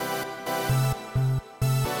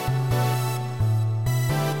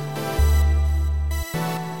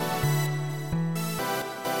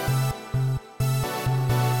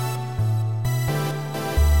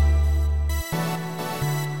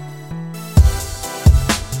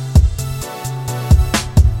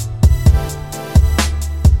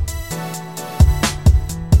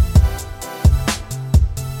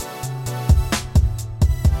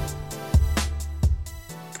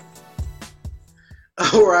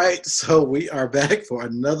right, so we are back for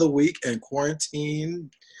another week in quarantine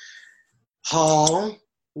hall.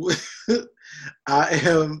 I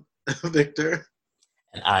am Victor.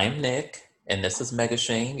 And I'm Nick, and this is Mega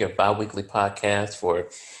Shane, your bi-weekly podcast for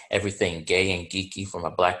everything gay and geeky from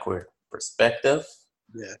a Black queer perspective.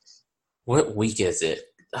 Yes. What week is it?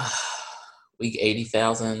 Week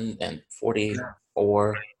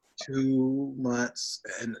 80,044. 2 months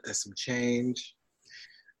and some change.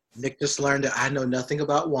 Nick just learned that I know nothing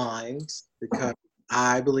about wines because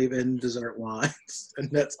I believe in dessert wines,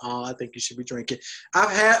 and that's all I think you should be drinking.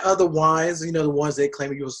 I've had other wines, the ones they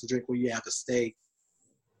claim you're supposed to drink when you have a steak.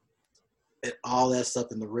 And all that stuff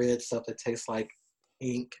and the red stuff that tastes like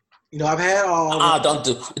ink. I've had all.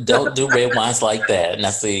 Don't do red wines like that. Now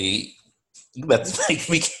see, let's make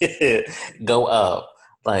me go up.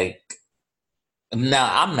 Like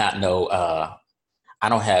now, I'm not I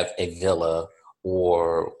don't have a villa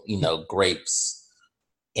or grapes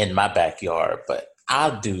in my backyard, but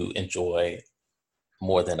I do enjoy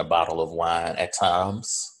more than a bottle of wine at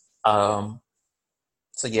times. So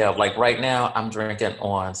yeah, like right now, I'm drinking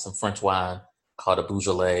on some French wine called a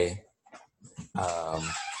Beaujolais.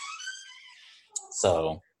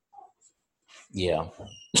 So yeah.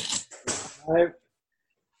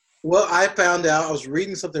 I found out, I was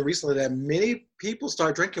reading something recently that many people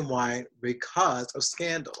start drinking wine because of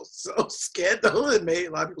scandals. So scandal had made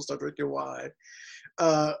a lot of people start drinking wine,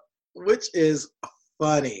 which is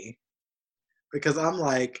funny because I'm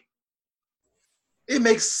like, it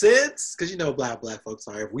makes sense because black folks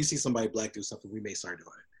are. If we see somebody black do something, we may start doing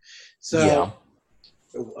it. So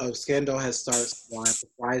yeah. Scandal has started wine. I'm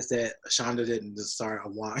surprised that Shonda didn't just start a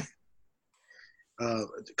wine.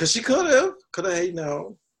 Because she could have,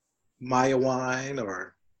 Maya wine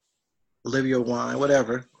or Olivia wine,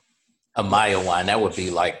 whatever. A Maya wine, that would be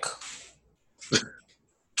like,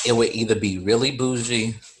 it would either be really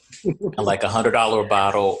bougie, like $100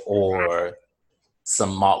 bottle, or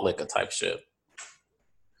some malt liquor type shit.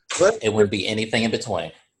 But it wouldn't be anything in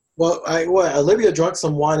between. Well, Olivia drank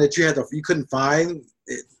some wine that you couldn't find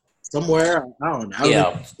it somewhere. I don't know. I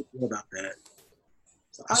don't know about that.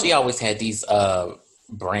 So she always had these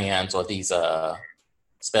brands or these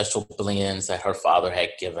special blends that her father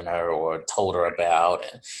had given her or told her about,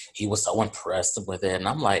 and he was so impressed with it. And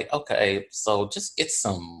I'm like, okay, so just get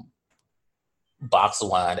some box of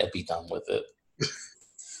wine and be done with it.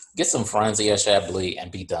 Get some Franzia Chablis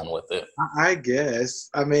and be done with it. I guess.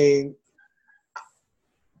 I mean,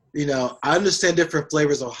 I understand different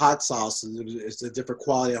flavors of hot sauce. It's a different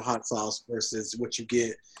quality of hot sauce versus what you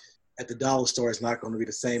get at the dollar store. It's not going to be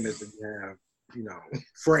the same as when you have,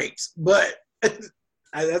 Frank's. But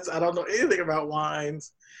I don't know anything about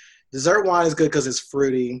wines. Dessert wine is good because it's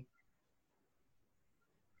fruity.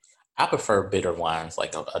 I prefer bitter wines,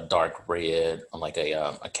 like a dark red, like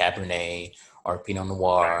a Cabernet or a Pinot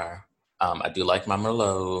Noir. I do like my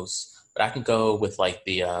Merlots, but I can go with like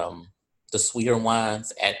the sweeter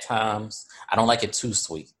wines at times. I don't like it too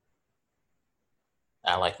sweet.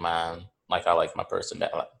 I like mine, like I like my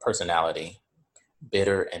personality,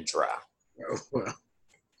 bitter and dry. Oh, well.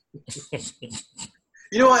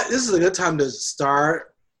 You know what? This is a good time to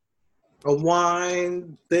start a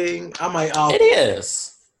wine thing. I might. It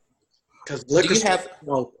is. Because liquor.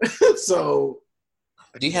 So.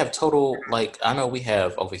 Do you have Total? Like I know we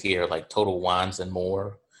have over here, like Total Wines and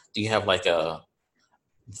More. Do you have like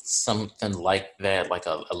something like that, like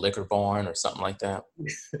a liquor barn or something like that?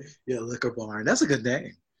 Yeah, liquor barn. That's a good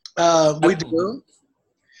name. We do.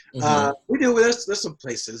 Mm-hmm. We do. There's some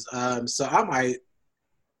places. So I'm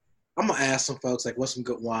gonna ask some folks like what's some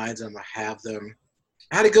good wines, and I'm gonna have them.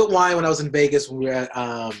 I had a good wine when I was in Vegas when we were at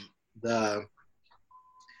the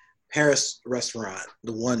Paris restaurant,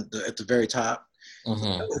 the one at the very top. Mm-hmm.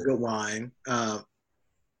 That was a good wine.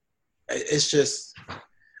 It's just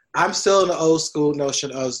I'm still in the old school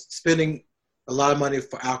notion of spending a lot of money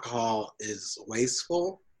for alcohol is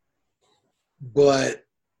wasteful, but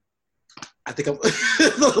I think I'm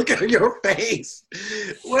look at your face.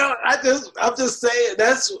 Well, I'm just saying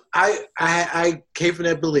I came from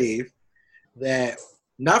that belief that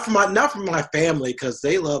not from my family because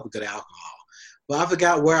they love a good alcohol, but I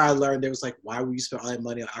forgot where I learned it was like, why would you spend all that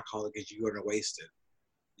money on alcohol because you're going to waste it?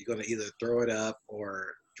 You're going to either throw it up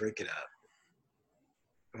or drink it up.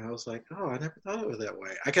 And I was like, oh, I never thought of it that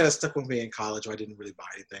way. I kind of stuck with me in college where I didn't really buy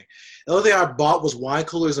anything. The only thing I bought was wine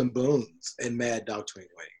coolers and Boone's and Mad Dog 2020.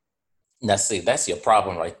 Now, see, that's your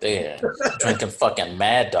problem right there. Drinking fucking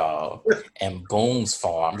Mad Dog and Boone's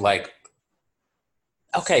Farm. Like,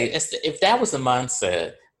 okay, if that was the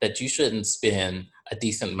mindset that you shouldn't spend a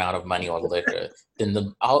decent amount of money on liquor,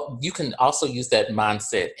 then you can also use that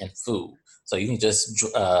mindset in food. So you can just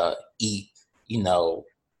eat,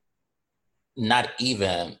 not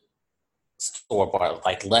even store-bought,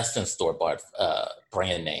 like less than store-bought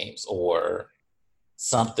brand names or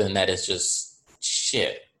something that is just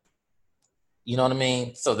shit. You know what I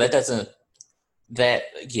mean? So we're going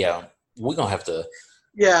to have to.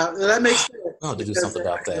 Yeah, that makes sense. I'll have to do something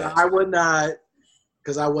about that. I would not,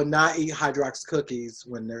 because I would not eat Hydrox cookies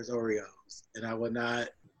when there's Oreos, and I would not.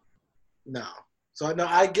 No, so no,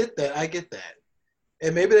 I get that.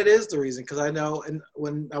 And maybe that is the reason, because I know, and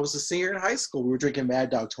when I was a senior in high school, we were drinking Mad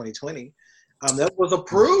Dog 2020. That was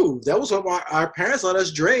approved. That was what our parents let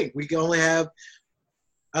us drink. We could only have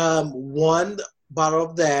one bottle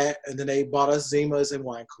of that, and then they bought us Zimas and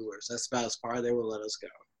wine coolers. That's about as far they would let us go.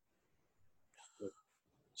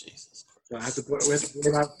 Jesus Christ. So I have to put with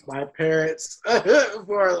my parents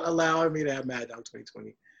for allowing me to have Mad Dog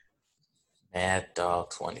 2020. Mad Dog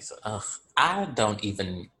 20.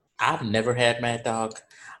 I've never had Mad Dog.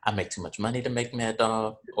 I make too much money to make Mad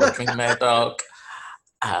Dog or drink Mad Dog.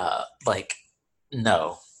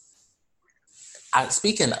 No.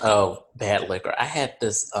 Speaking of bad liquor, I had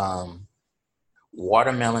this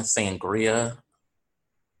watermelon sangria.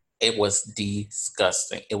 It was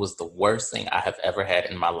disgusting. It was the worst thing I have ever had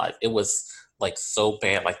in my life. It was like so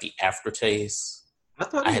bad, like the aftertaste.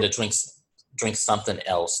 I had to drink something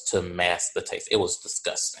else to mask the taste. It was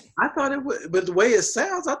disgusting. I thought it would, but the way it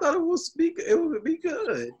sounds, I thought it would be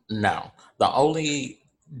good. No, the only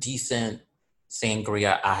decent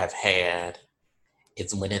sangria I have had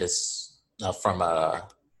is when it is from a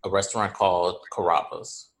restaurant called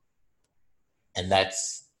Carrabba's, and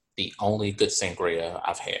that's the only good sangria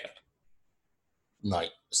I've had.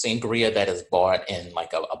 Like sangria that is bought in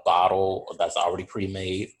like a bottle that's already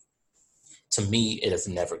pre-made, to me, it is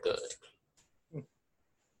never good.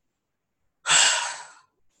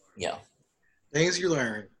 Yeah. Things you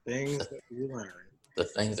learn. The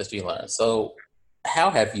things that you learn. So,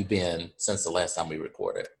 how have you been since the last time we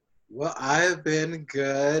recorded? Well, I've been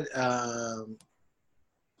good.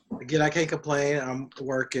 Again, I can't complain. I'm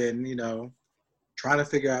working, trying to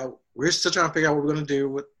figure out. We're still trying to figure out what we're going to do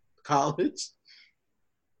with college.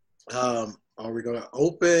 Are we going to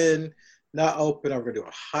open, not open? Are we going to do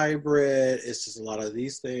a hybrid? It's just a lot of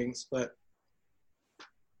these things, but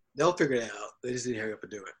they'll figure it out. They just need to hurry up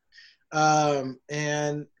and do it.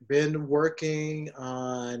 And been working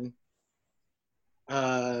on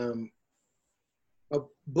a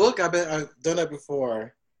book. I've done that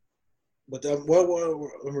before, but let me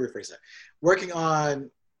rephrase that. Working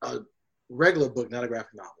on a regular book, not a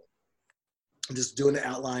graphic novel. I'm just doing the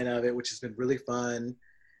outline of it, which has been really fun.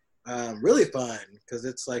 Really fun, because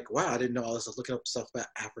it's like, wow, I didn't know all this. I was looking up stuff about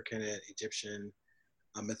African and Egyptian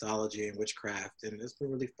mythology and witchcraft, and it's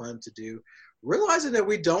been really fun to do. Realizing that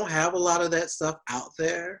we don't have a lot of that stuff out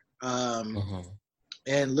there,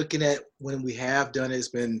 and looking at when we have done it, it's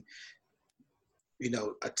been,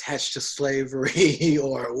 attached to slavery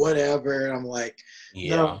or whatever. And I'm like,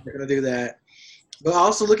 no, I'm not gonna do that. But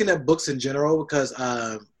also looking at books in general, because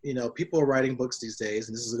people are writing books these days,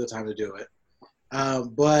 and this is a good time to do it.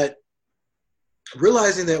 But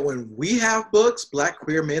realizing that when we have books, Black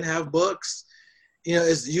queer men have books,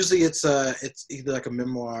 it's usually it's either like a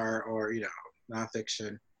memoir or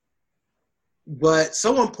nonfiction. But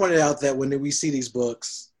someone pointed out that when we see these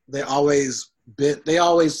books, they always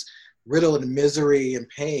riddle in misery and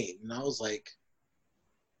pain, and I was like,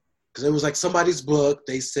 because it was like somebody's book.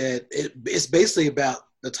 They said it's basically about,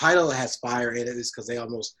 the title has fire in it, is because they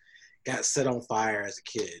almost got set on fire as a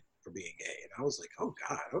kid for being gay, and I was like, oh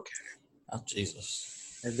God, okay. Oh Jesus.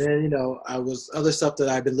 And then, I was other stuff that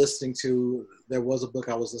I've been listening to. There was a book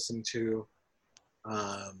I was listening to,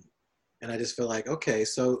 and I just feel like, okay,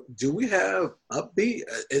 so do we have upbeat?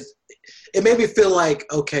 It made me feel like,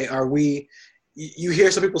 okay, are we? You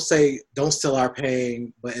hear some people say, "Don't steal our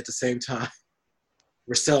pain," but at the same time,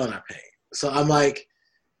 we're selling our pain. So I'm like,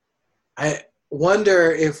 I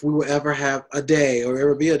wonder if we will ever have a day, or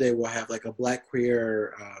ever be a day, we'll have like a Black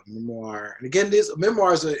queer memoir. And again, these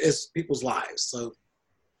memoirs is people's lives, so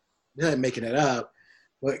they're not making it up.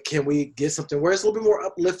 But can we get something where it's a little bit more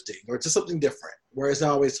uplifting, or just something different, where it's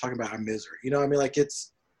not always talking about our misery? You know what I mean? Like,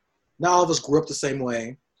 it's not all of us grew up the same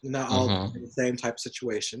way, not all in the same type of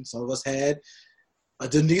situation. Some of us had a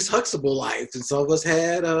Denise Huxtable life, and some of us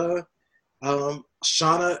had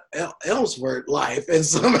Shauna Ellsworth life, and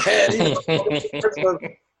some had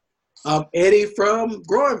Eddie from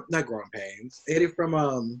not Growing Pains, Eddie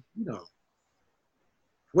from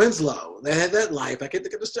Winslow. They had that life. I can't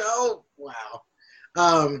think of the show. Wow.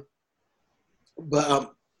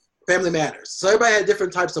 But Family Matters. So everybody had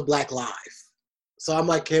different types of Black life. So I'm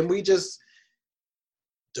like, can we just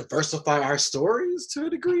diversify our stories to a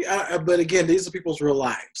degree. But again, these are people's real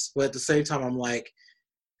lives. But at the same time, I'm like,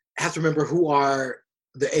 I have to remember who are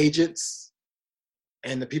the agents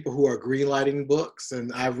and the people who are greenlighting books.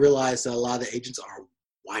 And I realized that a lot of the agents are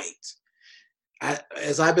white.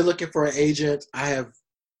 As I've been looking for an agent, I have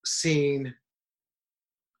seen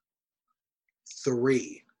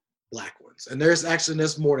 3 black ones. And there's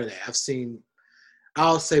more than that. I've seen,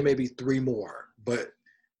 I'll say maybe 3 more, but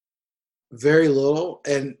very little.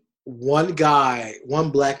 And one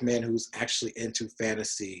black man who's actually into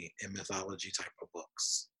fantasy and mythology type of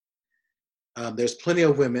books. There's plenty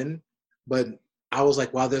of women, but I was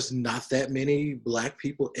like, wow, there's not that many black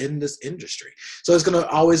people in this industry. So it's going to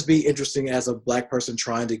always be interesting as a black person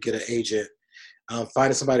trying to get an agent,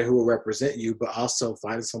 finding somebody who will represent you, but also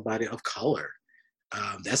finding somebody of color.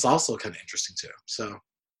 That's also kind of interesting too. So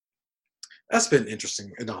that's been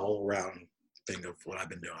interesting in the whole round thing of what I've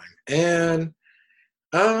been doing. And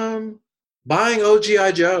buying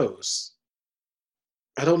OGI Joes.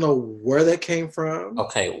 I don't know where that came from.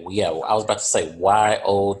 Okay, yeah, I was about to say, why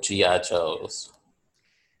old G.I. Joes?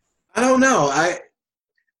 I don't know.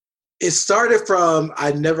 It started from,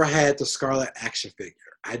 I never had the Scarlet action figure.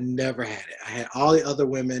 I never had it. I had all the other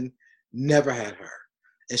women, never had her.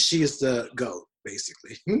 And she is the GOAT,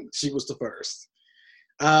 basically. She was the first.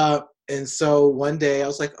 And so one day I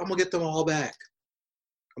was like, I'm going to get them all back.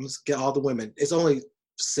 I'm going to get all the women. It's only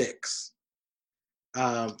 6.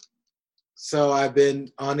 So I've been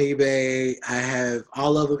on eBay. I have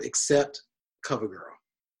all of them except CoverGirl.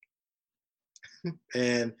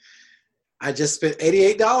 And I just spent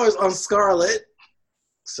 $88 on Scarlet.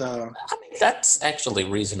 So I mean, that's actually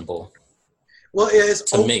reasonable. Well, yeah, it's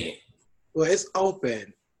to open. Me. Well, it's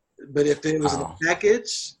open. But if it was in a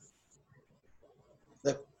package,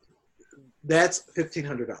 that's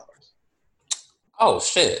 $1,500. Oh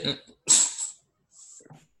shit!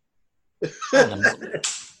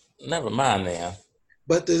 Never mind, then.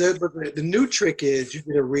 But the new trick is you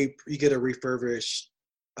get a refurbished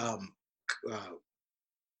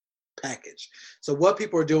package. So what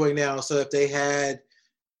people are doing now, so if they had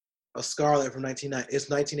a Scarlet from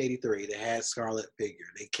 1983, they had Scarlet figure.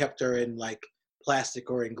 They kept her in like plastic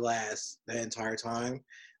or in glass the entire time.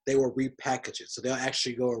 They will repackage it. So they'll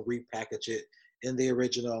actually go and repackage it in the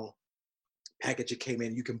original package it came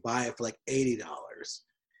in. You can buy it for like $80.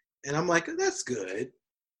 And I'm like, that's good.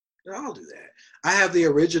 I'll do that. I have the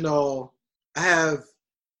original. I have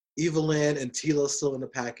Evelyn and Tila still in the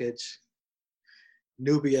package.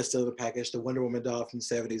 Nubia still in the package. The Wonder Woman doll from the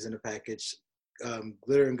 70s in the package.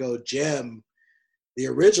 Glitter and Gold Gem, the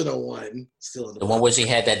original one, still in the package. One where she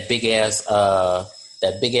had that big ass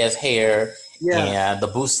hair, and the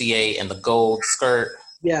bustier and the gold skirt.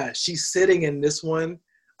 Yeah, she's sitting in this one.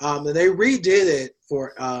 And they redid it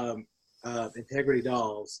for Integrity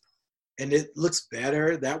Dolls. And it looks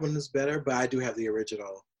better. That one is better, but I do have the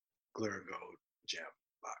original Glitter and Gold Gem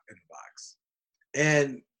in the box.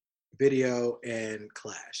 And Video and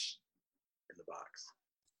Clash in the box.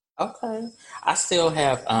 Okay. I still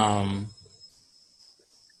have I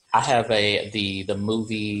have the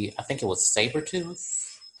movie, I think it was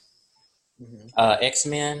Sabretooth.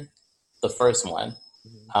 X-Men, the first one.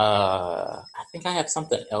 I think I have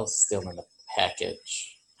something else still in the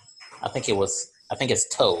package. I think it's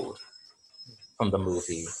Toad from the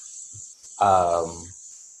movie. I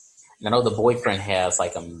know the boyfriend has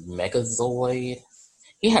like a Megazord.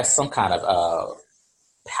 He has some kind of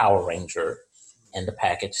Power Ranger in the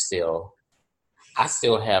package still. I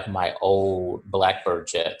still have my old Blackbird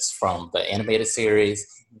jets from the animated series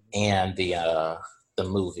and the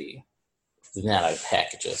movie. They're not like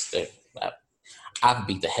packages. I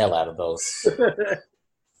beat the hell out of those. They're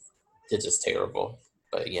just terrible.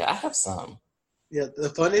 But yeah, I have some. Yeah, the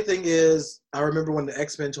funny thing is, I remember when the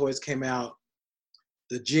X-Men toys came out,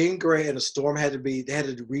 the Jean Grey and the Storm they had to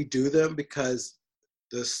redo them because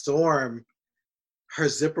the Storm, her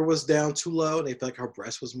zipper was down too low and they felt like her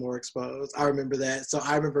breast was more exposed. I remember that. So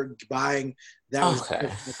I remember buying that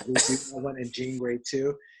one in Jean Grey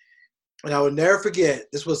too. And I will never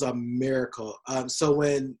forget, this was a miracle. So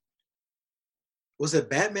was it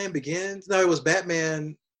Batman Begins? No, it was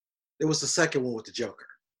Batman. It was the second one with the Joker.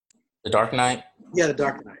 The Dark Knight? Yeah, the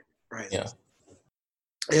Dark Knight. Right. Yeah.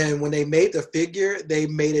 And when they made the figure, they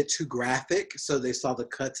made it too graphic. So they saw the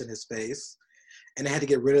cuts in his face. And they had to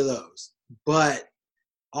get rid of those. But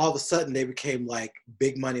all of a sudden, they became like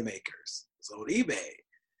big money makers. So on eBay,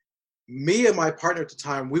 me and my partner at the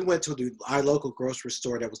time, we went to our local grocery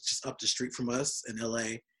store that was just up the street from us in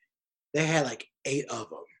LA. They had like 8 of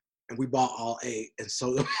them. And we bought all 8 and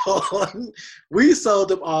sold them all. We sold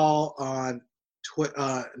them all on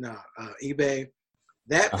eBay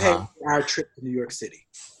That paid Uh-huh. for our trip to New York City.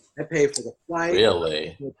 That paid for the flight.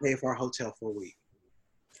 Really? That paid for our hotel for a week.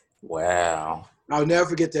 Wow. I'll never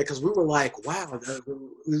forget that because we were like, wow,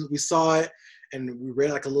 we saw it and we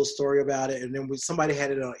read like a little story about it. And then somebody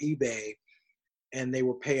had it on eBay and they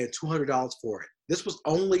were paying $200 for it. This was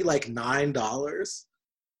only like $9.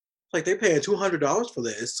 Like they paying $200 for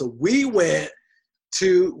this. So we went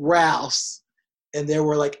to Ralph's and there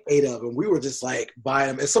were like 8 of them. We were just like buying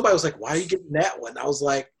them. And somebody was like, why are you getting that one? I was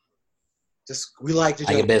like, just, we like to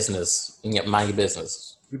Mind your just, business. Yeah, mind your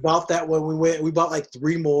business. we bought that one. We bought like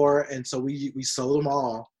 3 more. And so we sold them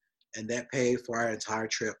all. And that paid for our entire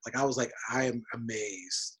trip. Like I was like, I am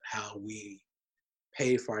amazed how we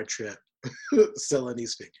paid for our trip selling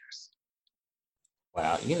these figures.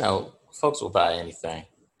 Wow. You know, folks will buy anything,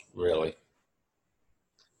 really.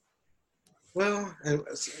 Well, and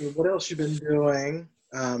so what else you been doing?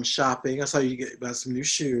 Shopping. I saw you got some new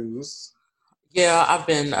shoes. Yeah, I've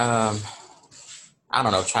been, I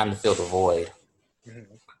don't know, trying to fill the void. Mhm.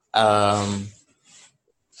 Um,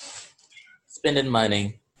 Spending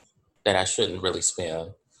money that I shouldn't really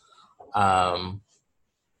spend. Um,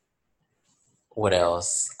 what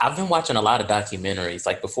else? I've been watching a lot of documentaries.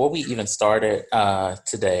 Like before we even started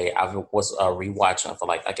today, I was rewatching for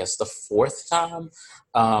like I guess the 4th time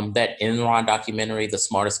that Enron documentary, "The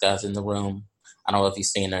Smartest Guys in the Room." I don't know if you've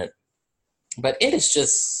seen it, but it is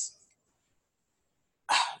just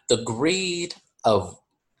the greed of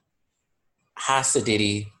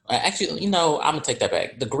Hasidity. Actually, you know, I'm gonna take that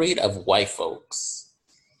back. The greed of white folks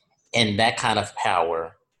and that kind of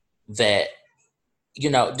power that you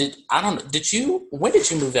know, when did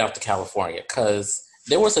you move out to California? Because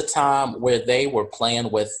there was a time where they were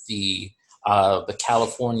playing with the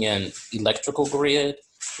Californian electrical grid.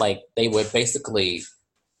 Like they were basically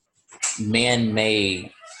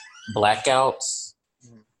man-made blackouts.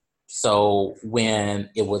 Mhm. So when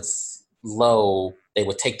it was low, they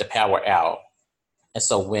would take the power out. And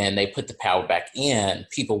so when they put the power back in,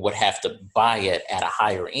 people would have to buy it at a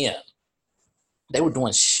higher end. They were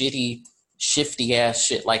doing shifty ass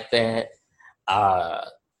shit like that. Uh,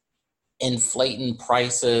 Inflating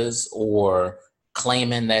prices or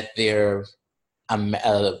claiming that the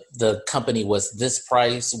company was this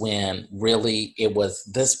price when really it was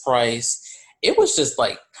this price. It was just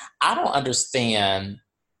like I don't understand.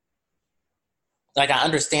 Like I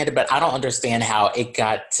understand it, but I don't understand how it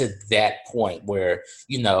got to that point where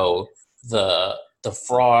you know the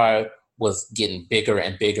fraud was getting bigger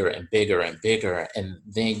and bigger and bigger and bigger, and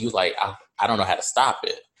then you like I don't know how to stop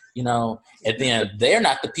it, you know. And then they're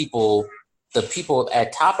not the people. The people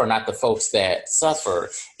at top are not the folks that suffer.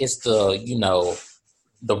 It's the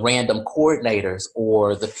random coordinators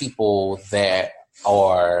or the people that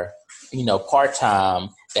are part time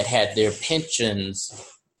that had their pensions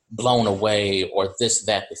blown away or this,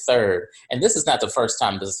 that, the third. And this is not the first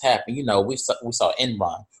time this has happened. You know, we saw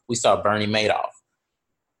Enron, we saw Bernie Madoff.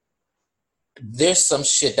 There's some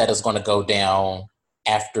shit that is going to go down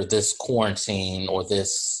after this quarantine or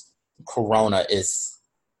this corona is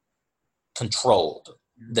controlled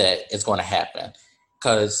that is going to happen.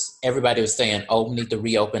 Because everybody was saying, oh, we need to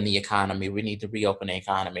reopen the economy. We need to reopen the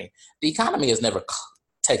economy. The economy is never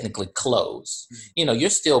technically closed. You know, you're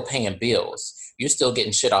still paying bills. You're still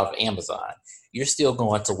getting shit off Amazon. You're still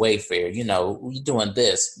going to Wayfair. You know, you're doing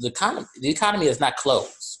this. The economy is not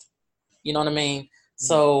closed. You know what I mean?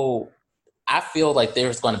 So I feel like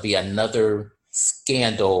there's going to be another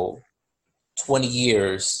scandal 20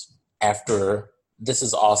 years after this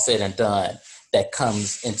is all said and done that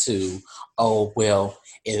comes into, oh, well,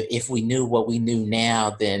 if we knew what we knew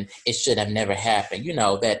now, then it should have never happened. You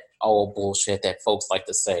know, that old bullshit that folks like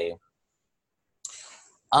to say.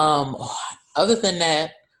 Other than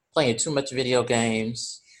that, playing too much video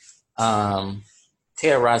games,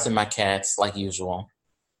 terrorizing my cats like usual,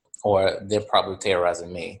 or they're probably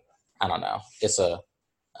terrorizing me. I don't know. It's a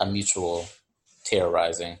mutual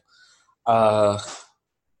terrorizing.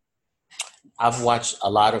 I've watched a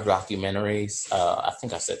lot of documentaries. I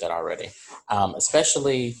think I said that already.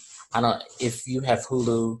 Especially, I don't if you have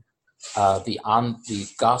Hulu. The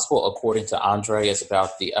Gospel According to Andre is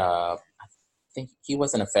about I think he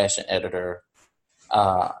wasn't a fashion editor,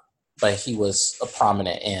 but he was a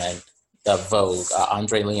prominent in the Vogue.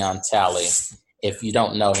 Andre Leon Talley. If you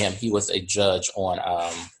don't know him, he was a judge on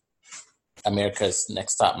America's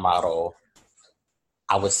Next Top Model.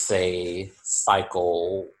 I would say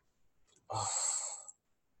cycle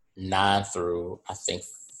 9 through I think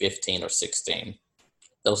 15 or 16.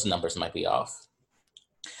 Those numbers might be off.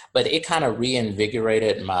 But it kind of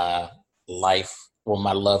reinvigorated my life, or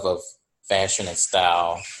my love of fashion and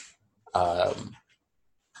style. And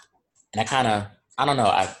I I don't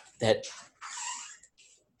know. That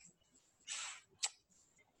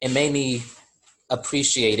it made me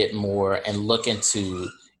appreciate it more and look into,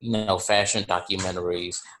 fashion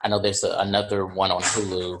documentaries. I know there's another one on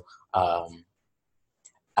Hulu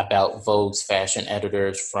about Vogue's fashion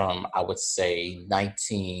editors from, I would say,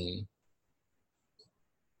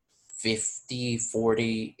 1950,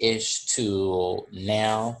 40-ish to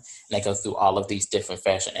now. And they go through all of these different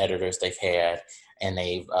fashion editors they've had. And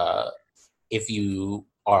if you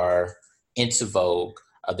are into Vogue,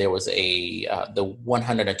 there was the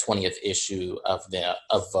 120th issue of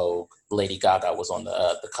Vogue. Lady Gaga was on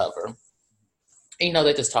the cover. And,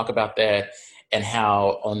 they just talk about that and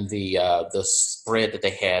how on the spread that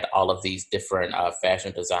they had all of these different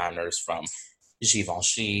fashion designers from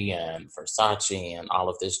Givenchy and Versace and all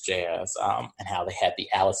of this jazz, and how they had the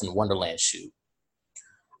Alice in Wonderland shoot.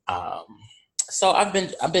 So I've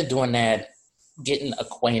been doing that, getting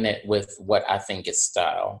acquainted with what I think is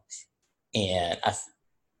style, and I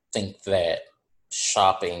think that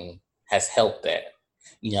shopping has helped that.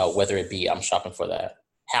 Whether it be I'm shopping for the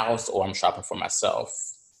house or I'm shopping for myself,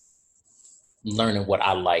 learning what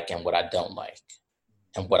I like and what I don't like,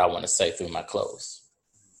 and what I want to say through my clothes.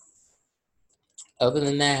 Other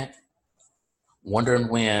than that, wondering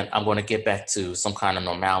when I'm going to get back to some kind of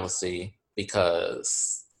normalcy,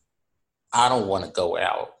 because I don't want to go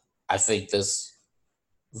out. I think this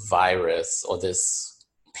virus or this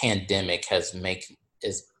pandemic is making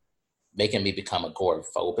me become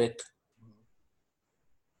agoraphobic.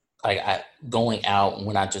 Like going out,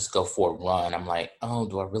 when I just go for a run, I'm like, oh,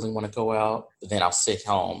 do I really want to go out? But then I'll sit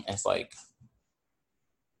home and it's like,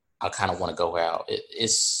 I kind of want to go out.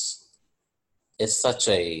 It's such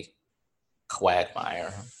a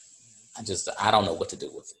quagmire. I don't know what to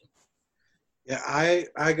do with it. Yeah, I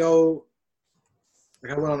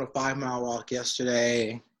went on a 5-mile walk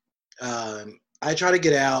yesterday. I try to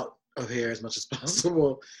get out of here as much as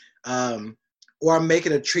possible. Or I'm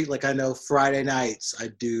making a treat. Like, I know Friday nights I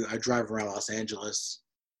drive around Los Angeles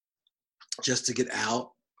just to get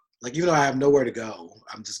out. Like, even though I have nowhere to go,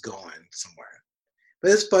 I'm just going somewhere. But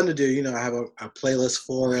it's fun to do. I have a playlist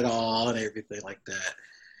for it all and everything like that.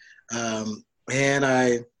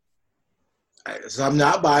 And so I'm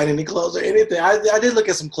not buying any clothes or anything. I did look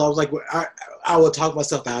at some clothes. Like, I would talk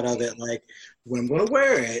myself out of it. Like, when I'm going to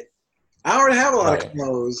wear it, I already have a lot of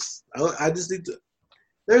clothes. I just need to.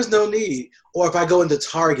 There's no need. Or if I go into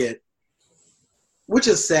Target, which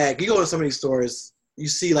is sad. You go into some of these stores, you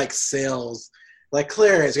see like sales, like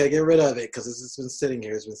clearance. You gotta get rid of it because it's been sitting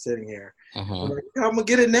here. It's been sitting here. I'm like, I'm gonna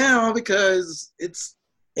get it now because it's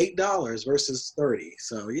 $8 versus $30.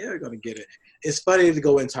 So yeah, you're gonna get it. It's funny to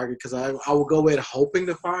go in Target because I will go in hoping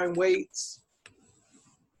to find weights.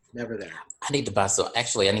 Never there. I need to buy some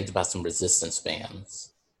resistance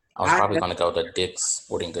bands. I was probably going to go to Dick's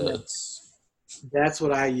Sporting Goods. That's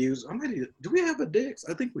what I use. Do we have a Dick's?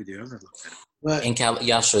 I think we do. I'm gonna look at it. But in Cali,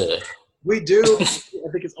 y'all should. We do. I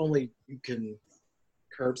think it's only you can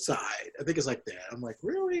curbside. I think it's like that. I'm like,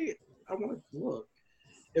 really? I want to look.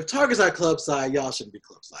 If Target's not clubside, y'all shouldn't be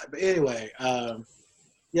clubside. But anyway,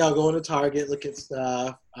 y'all go into Target, look at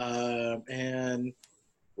stuff, and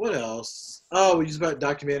what else? Oh, we use about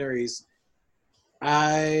documentaries.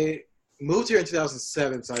 I moved here in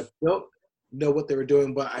 2007, so I don't know what they were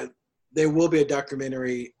doing, but there will be a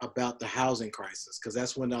documentary about the housing crisis, because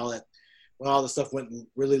that's when all the stuff went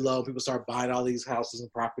really low. People started buying all these houses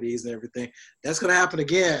and properties and everything. That's going to happen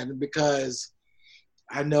again, because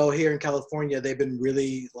I know here in California, they've been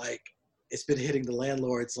really it's been hitting the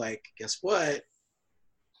landlords like, guess what?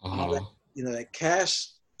 All that, that cash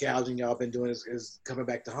gouging y'all been doing is coming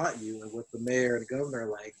back to haunt you. And with the mayor and the governor,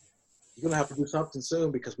 you're going to have to do something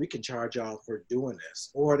soon because we can charge y'all for doing this.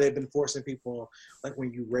 Or they've been forcing people, like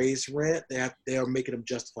when you raise rent, they are making them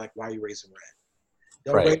justify why you're raising rent.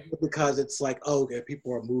 Don't raise it because it's like, oh, okay,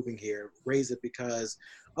 people are moving here. Raise it because,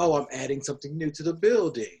 oh, I'm adding something new to the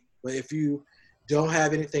building. But if you don't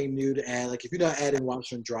have anything new to add, like if you're not adding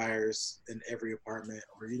washer and dryers in every apartment,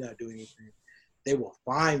 or you're not doing anything, they will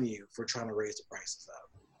fine you for trying to raise the prices up.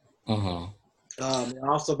 They're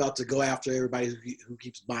also about to go after everybody who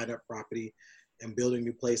keeps buying up property and building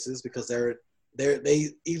new places, because they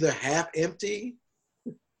either half empty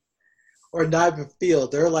or not even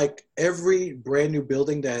filled. They're like, every brand new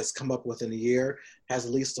building that has come up within a year has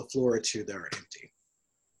at least a floor or two that are empty.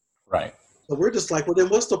 Right. So we're just like, well, then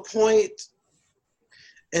what's the point?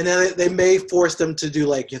 And then they may force them to do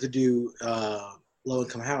you have to do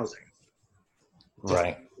low-income housing.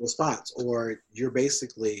 Right. Spots, or you're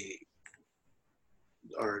basically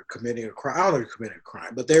are committing a crime. I don't know if you're committing a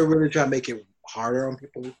crime, but they're really trying to make it harder on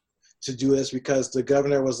people to do this, because the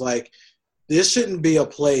governor was like, this shouldn't be a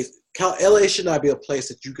place. LA should not be a place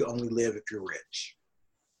that you can only live if you're rich.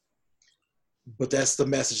 But that's the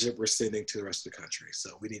message that we're sending to the rest of the country.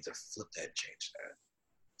 So we need to flip that and change that.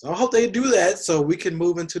 So I hope they do that so we can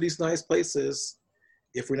move into these nice places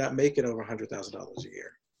if we're not making over $100,000 a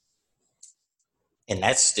year. And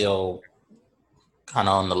that's still kind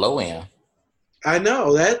of on the low end. I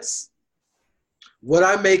know. That's what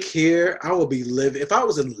I make here. I will be living. If I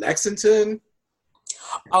was in Lexington.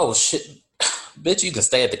 Oh, shit. Bitch, you can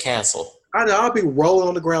stay at the castle. I know. I'll be rolling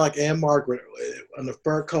on the ground like Anne Margaret on the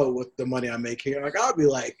fur coat with the money I make here. Like, I'll be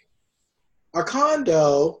like, a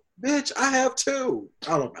condo, bitch, I have two.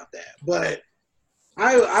 I don't know about that. But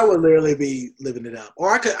I would literally be living it up. Or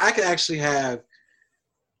I could actually have,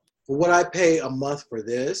 for what I pay a month for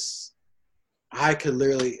this, I could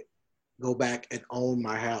literally go back and own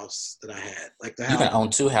my house that I had. Like the house. You can own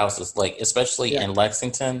two houses, like especially in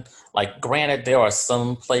Lexington. Like, granted, there are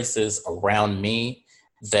some places around me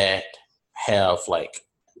that have like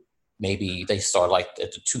maybe they start like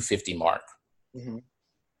at the 250 mark. Mm-hmm.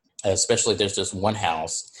 Especially there's just one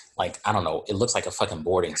house, like, I don't know, it looks like a fucking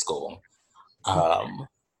boarding school.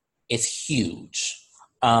 It's huge.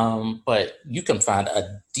 But you can find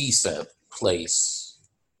a decent place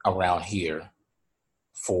around here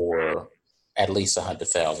for at least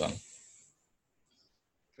 100,000.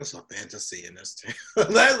 That's a fantasy in this town.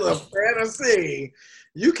 That's a fantasy.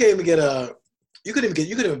 You can't even you couldn't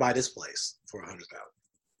even buy this place for 100,000.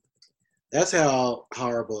 That's how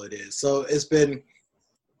horrible it is. So it's been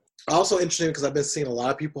also interesting because I've been seeing a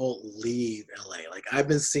lot of people leave LA. Like, I've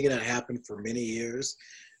been seeing it happen for many years,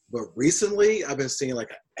 but recently I've been seeing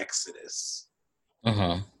like an exodus.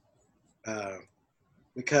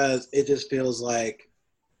 Because it just feels like,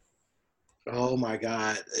 oh my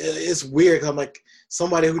God, it's weird. I'm like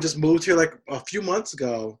somebody who just moved here like a few months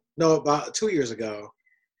ago. No, about 2 years ago.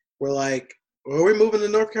 We're like, well, we're moving to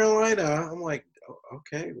North Carolina. I'm like,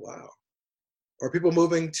 okay, wow. Or people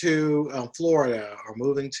moving to Florida or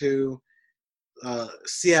moving to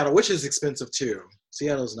Seattle, which is expensive too.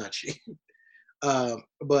 Seattle's not cheap.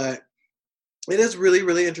 But it is really,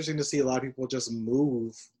 really interesting to see a lot of people just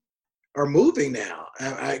are moving now.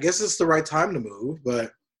 I guess it's the right time to move,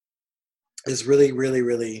 but it's really, really,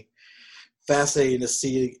 really fascinating to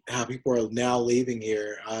see how people are now leaving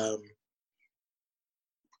here.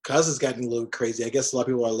 Because it's gotten a little crazy. I guess a lot of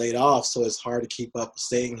people are laid off, so it's hard to keep up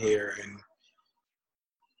staying here. And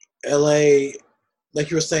LA, like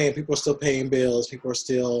you were saying, people are still paying bills. People are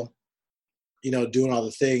still, doing all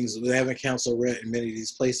the things. They haven't canceled rent in many of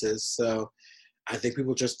these places. So I think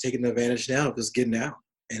people are just taking advantage now of just getting out.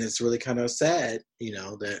 And it's really kind of sad,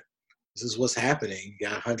 that this is what's happening. You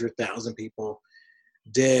got 100,000 people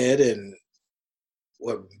dead and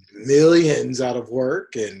millions out of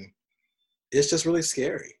work. And it's just really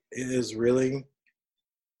scary. It is really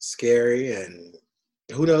scary. And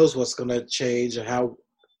who knows what's going to change and how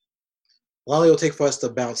long it'll take for us to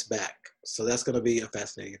bounce back. So that's going to be a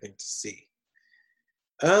fascinating thing to see.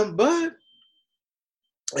 But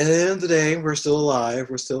at the end of the day, we're still alive.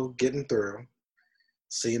 We're still getting through,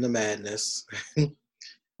 seeing the madness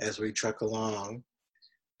as we truck along.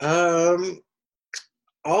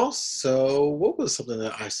 Also, what was something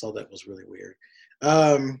that I saw that was really weird?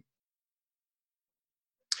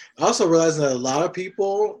 Also realizing that a lot of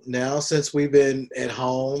people now, since we've been at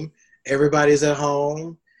home, everybody's at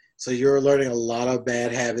home. So you're learning a lot of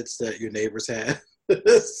bad habits that your neighbors have.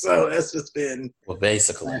 So that's just been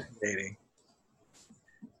fascinating.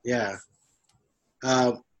 Yeah.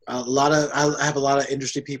 I have a lot of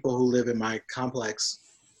industry people who live in my complex.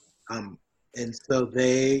 And so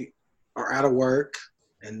they are out of work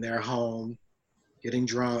and they're home getting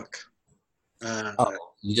drunk.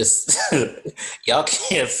 You just, y'all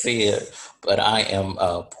can't see it, but I am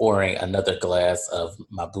pouring another glass of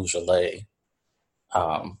my Beaujolais.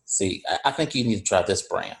 See, I think you need to try this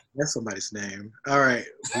brand. That's somebody's name. All right.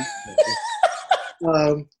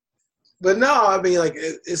 But no, I mean, like,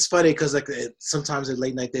 it's funny because like sometimes at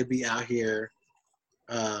late night they'd be out here,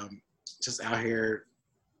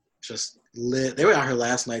 just lit. They were out here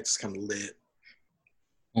last night, just kind of lit.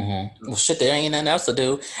 Mm-hmm. Well, shit, there ain't nothing else to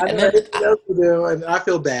do. And I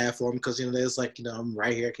feel bad for them because there's like I'm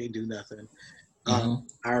right here, I can't do nothing.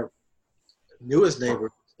 Our newest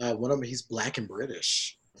neighbor, one of them, he's black and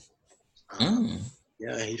British.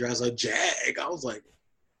 Yeah, he drives a Jag. I was like,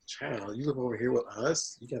 child, you live over here with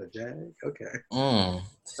us? You got a Jag? Okay.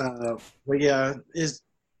 But yeah,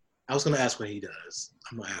 I was gonna ask what he does.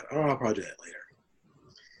 I'll probably do that later.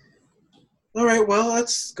 All right, well,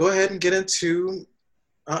 let's go ahead and get into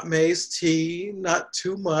Aunt May's tea. Not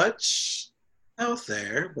too much out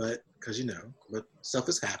there, but because but stuff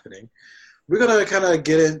is happening. we're gonna kind of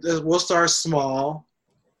get in. We'll start small.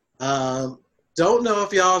 Don't know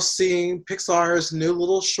if y'all seen Pixar's new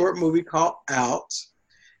little short movie called Out,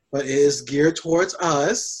 but it is geared towards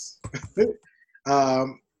us.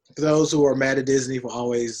 For those who are mad at Disney for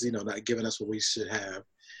always, not giving us what we should have.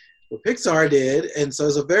 But Pixar did, and so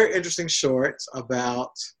it's a very interesting short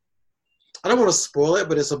about, I don't want to spoil it,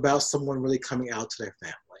 but it's about someone really coming out to their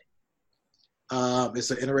family.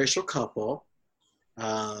 It's an interracial couple.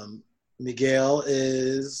 Miguel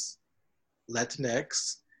is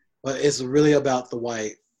Latinx, but it's really about the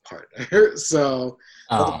white partner. So,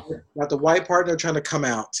 about the white partner trying to come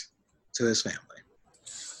out to his family.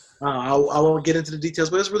 I won't get into the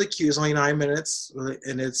details, but it's really cute. It's only 9 minutes,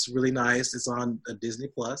 and it's really nice. It's on Disney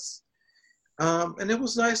Plus, and it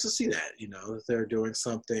was nice to see that. That they're doing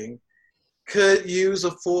something. Could use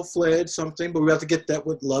a full-fledged something, but we have to get that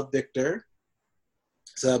with Love, Victor.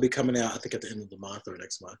 So that'll be coming out, I think, at the end of the month or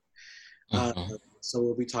next month. So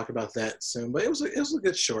we'll be talking about that soon. But it was a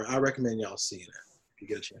good short. I recommend y'all seeing it if you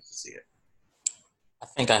get a chance to see it. I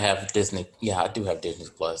think I have Disney. Yeah, I do have Disney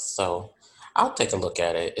Plus, so I'll take a look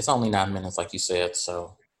at it. It's only 9 minutes, like you said,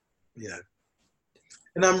 so. Yeah.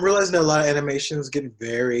 And I'm realizing that a lot of animation is getting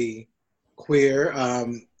very queer.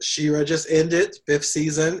 She-Ra just ended, 5th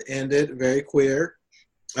season ended, very queer.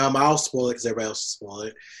 I'll spoil it because everybody else will spoil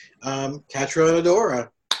it. Catra and Adora.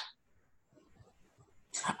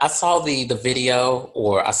 I saw the video,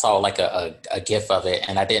 or I saw like a gif of it,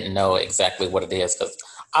 and I didn't know exactly what it is because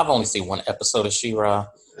I've only seen one episode of She-Ra.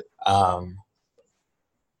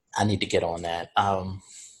 I need to get on that.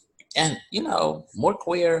 And, more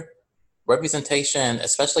queer representation,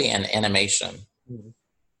 especially in animation.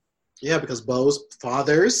 Yeah, because Bo's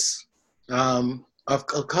fathers of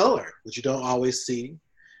color, which you don't always see,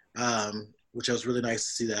 which was really nice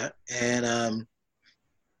to see that. And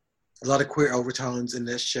a lot of queer overtones in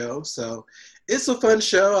this show. So it's a fun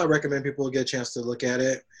show. I recommend people get a chance to look at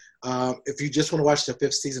it. If you just want to watch the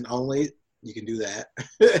 5th season only, you can do that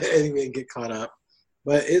and get caught up.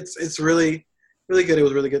 But it's really, really good. It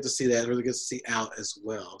was really good to see that. Really good to see Out as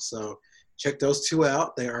well. So check those two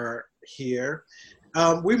out. They are here.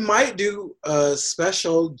 We might do a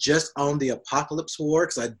special just on the Apocalypse War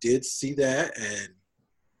because I did see that, and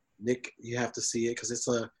Nick, you have to see it because this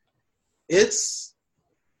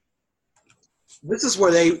is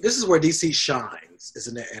where DC shines, is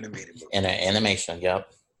in their animated movie. In their animation,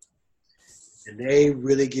 yep. And they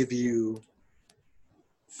really give you.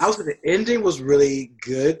 I would say the ending was really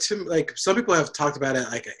good to, like, some people have talked about it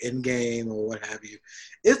like an Endgame or what have you.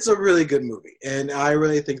 It's a really good movie, and I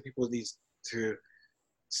really think people need to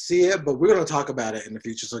see it. But we're going to talk about it in the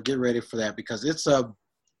future, so get ready for that because it's an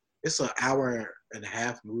hour and a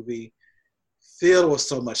half movie filled with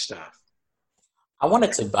so much stuff. I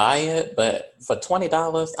wanted to buy it, but for $20,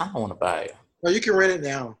 I don't want to buy it. No, you can rent it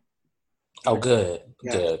now. Oh, good,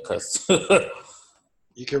 good, because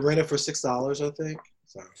you can rent it for $6, I think.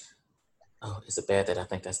 So. Oh, is it bad that I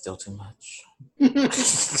think that's still too much?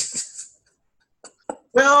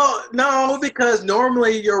 Well, no, because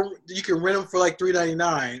normally you can rent them for like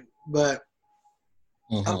 $3.99, but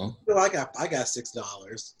I got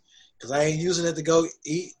 $6 because I ain't using it to go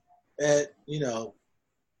eat at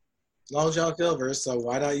Long John Silver's, so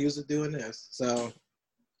why not use it doing this? So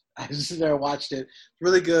I just never watched it. It's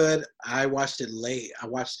really good. I watched it late. I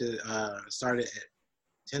watched it started at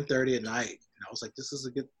 10:30 at night, and I was like, this is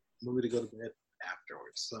a good movie to go to bed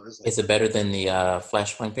afterwards. So it's like, is it better than the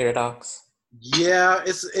Flashpoint Paradox? Yeah,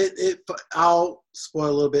 it. I'll spoil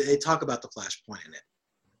a little bit. They talk about the Flashpoint in it,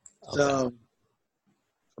 so,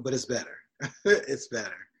 but it's better. It's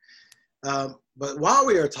better. But while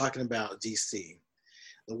we are talking about DC,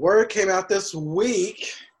 the word came out this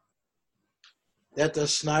week that the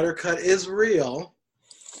Snyder Cut is real,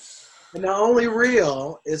 and not only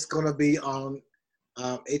real, it's going to be on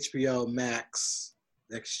HBO Max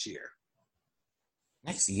next year.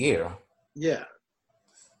 Next year? Yeah.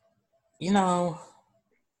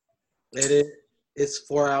 It's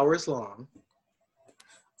 4 hours long.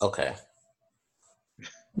 Okay.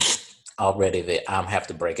 Already, I have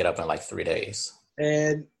to break it up in like 3 days.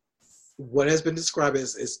 And what has been described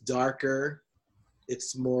as it's darker,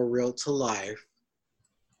 it's more real to life.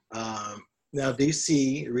 Now, DC,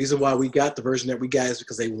 the reason why we got the version that we got is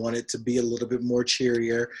because they wanted to be a little bit more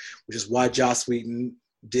cheerier, which is why Joss Whedon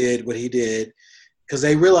did what he did, because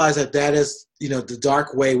they realized that is, the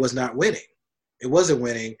dark way was not winning. It wasn't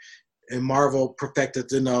winning, and Marvel perfected,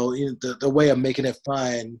 the way of making it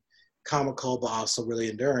fun, comical, but also really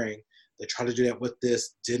enduring. They tried to do that with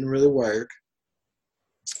this, didn't really work.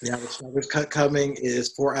 Now the Snyder's Cut coming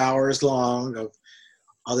is 4 hours long of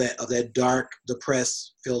all that dark,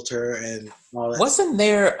 depressed filter and all that. Wasn't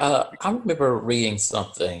there? I remember reading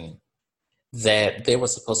something that there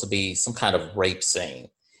was supposed to be some kind of rape scene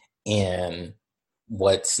in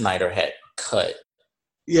what Snyder had cut.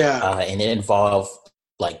 Yeah. And it involved,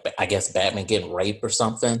 like, I guess Batman getting raped or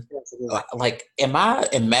something. Like, am I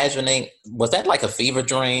imagining, was that like a fever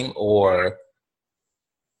dream, or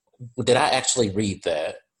did I actually read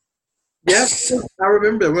that? Yes, I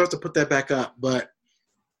remember. We'll have to put that back up, but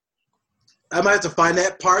I might have to find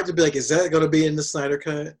that part to be like, is that going to be in the Snyder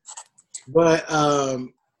cut? But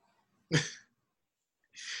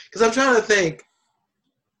because I'm trying to think,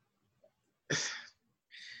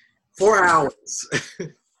 4 hours.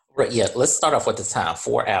 Right, yeah, let's start off with the time.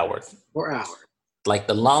 4 hours. 4 hours. Like,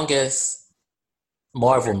 the longest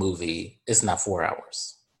Marvel movie is not 4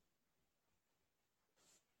 hours.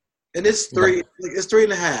 And it's three. It's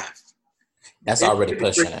 3.5. That's already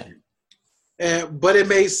pushing it. But it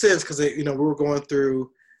made sense because we were going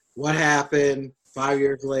through what happened 5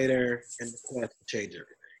 years later, and the quest to change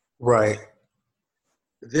everything. Right.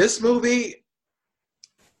 This movie,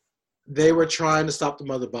 they were trying to stop the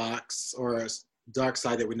Mother Box or Dark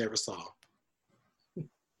Side that we never saw.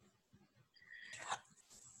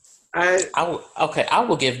 I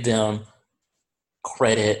will give them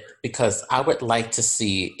credit because I would like to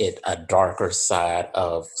see it a darker side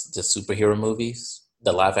of the superhero movies,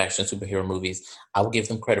 the live action superhero movies. I will give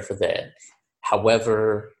them credit for that.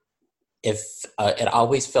 However, if it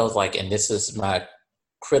always felt like, and this is my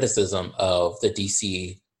criticism of the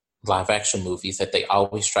DC live action movies, that they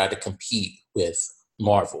always try to compete with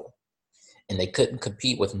Marvel, and they couldn't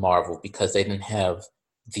compete with Marvel because they didn't have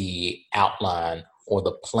the outline or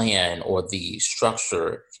the plan or the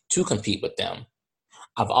structure to compete with them.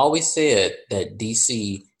 I've always said that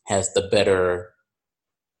DC has the better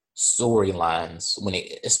storylines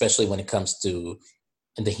especially when it comes to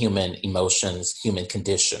the human emotions, human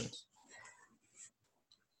condition.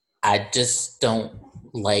 I just don't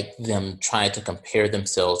like them trying to compare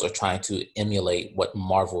themselves or trying to emulate what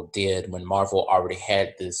Marvel did when Marvel already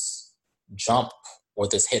had this jump or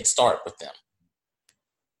this head start with them.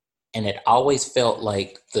 And it always felt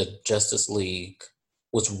like the Justice League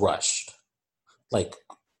was rushed. Like,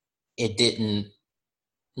 it didn't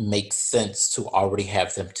make sense to already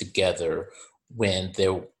have them together when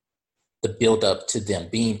the build up to them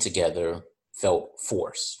being together felt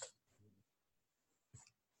forced.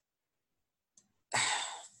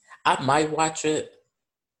 I might watch it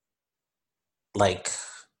like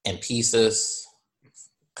in pieces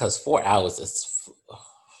because 4 hours is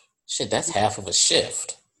shit. That's half of a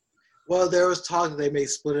shift. Well, there was talk that they may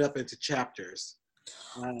split it up into chapters.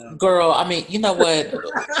 Girl, I mean, you know what?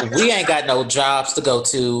 We ain't got no jobs to go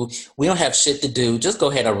to. We don't have shit to do. Just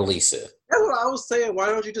go ahead and release it. That's what I was saying. Why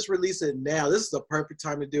don't you just release it now? This is the perfect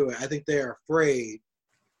time to do it. I think they're afraid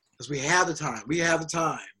because we have the time. We have the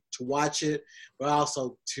time to watch it, but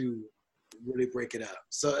also to really break it up.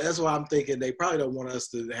 So that's why I'm thinking they probably don't want us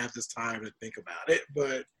to have this time to think about it,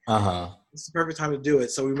 but it's the perfect time to do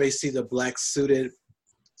it. So we may see the black suited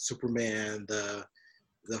Superman, the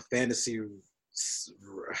fantasy,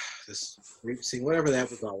 this rape scene, whatever that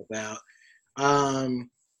was all about.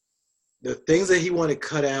 The things that he wanted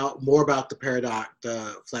cut out, more about the paradox,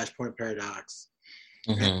 the Flashpoint paradox.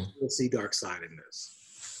 And we'll see Darkseid in this.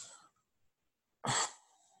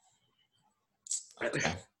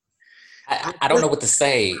 Okay. I don't know what to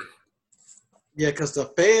say. Yeah, because the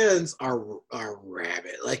fans are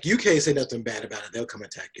rabid. Like, you can't say nothing bad about it. They'll come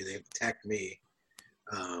attack you. They've attacked me.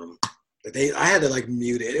 I had to like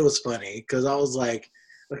mute it. It was funny because I was like,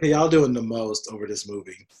 okay, y'all doing the most over this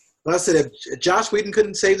movie. But I said if Joss Whedon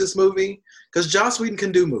couldn't save this movie, because Joss Whedon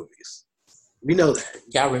can do movies. We know that.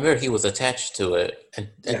 Yeah, I remember he was attached to it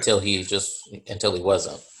until he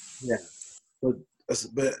wasn't. Yeah.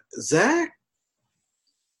 But Zach,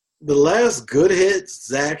 the last good hit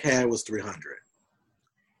Zach had was 300.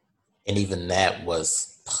 And even that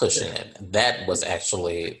was pushing it. That was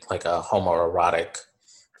actually like a homoerotic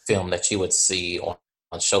film that you would see on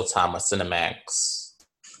Showtime or Cinemax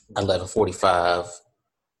 11:45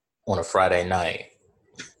 on a Friday night.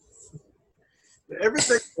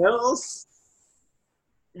 Everything else,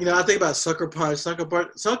 I think about Sucker Punch.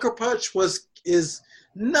 Sucker Punch is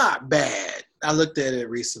not bad. I looked at it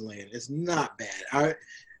recently, and it's not bad.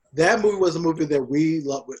 That movie was a movie that we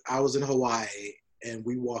loved. I was in Hawaii, and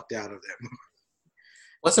we walked out of that movie.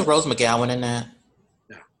 Wasn't Rose McGowan in that?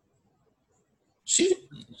 No.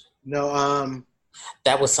 No.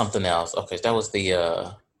 That was something else. Okay, that was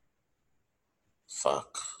the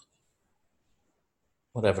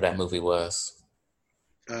whatever that movie was.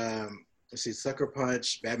 Let's see, Sucker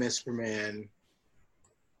Punch, Batman, Superman.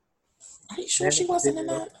 Are you sure she wasn't in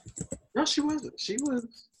that? No, she wasn't. She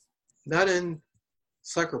was not in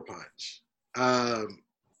Sucker Punch. I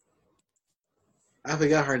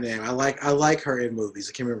forgot her name. I like her in movies.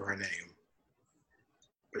 I can't remember her name,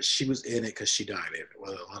 but she was in it because she died in it.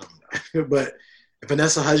 Well, a lot of them died. But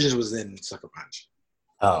Vanessa Hudgens was in Sucker Punch.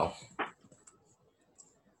 Oh,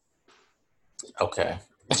 okay.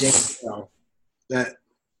 James that,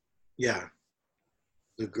 yeah,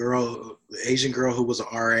 the Asian girl who was an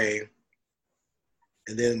RA,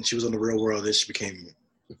 and then she was on The Real World. Then she became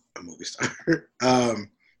a movie star. The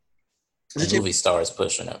movie star is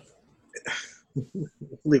pushing it.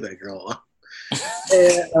 Leave that girl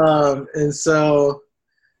alone. And so,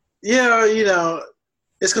 yeah,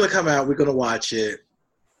 it's gonna come out. We're gonna watch it.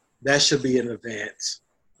 That should be an event.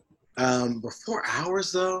 But 4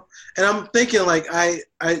 hours though, and I'm thinking like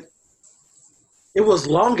it was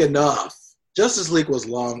long enough. Justice League was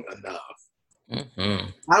long enough. Mm-hmm.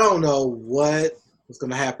 I don't know what is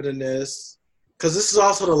gonna happen in this, because this is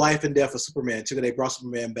also the life and death of Superman too. They brought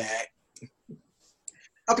Superman back.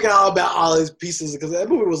 I forgot all about all these pieces because that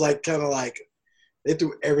movie was like kind of like they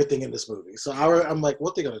threw everything in this movie. So I'm like,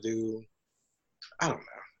 what they gonna do? I don't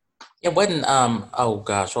know. It wasn't. Oh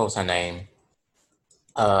gosh, what was her name?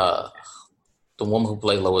 The woman who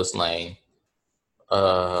played Lois Lane.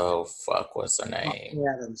 Oh fuck, what's her name?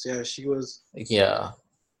 Adams. Yeah, she was. Yeah.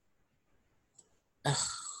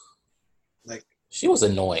 Like, she was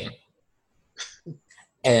annoying,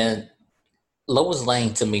 and Lois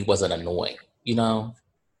Lane to me wasn't annoying. I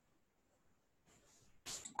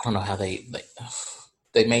don't know how they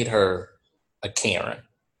made her a Karen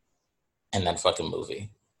in that fucking movie.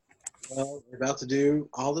 Well, they're about to do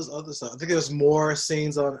all this other stuff. I think there's more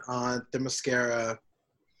scenes on Themyscira,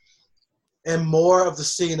 and more of the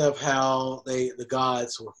scene of how the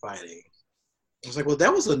gods were fighting. I was like, well,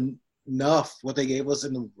 that was enough what they gave us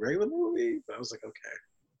in the regular movie. But I was like, okay.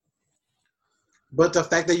 But the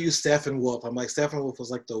fact they used Steppenwolf, I'm like, Steppenwolf was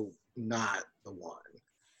like not the one.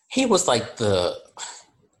 He was like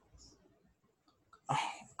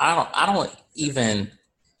I don't even.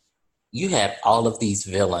 You had all of these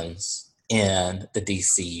villains in the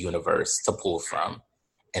DC universe to pull from,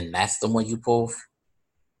 and that's the one you pull.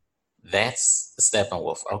 That's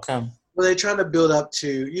Steppenwolf. Okay. Well, they're trying to build up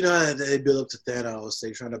to, they build up to Thanos.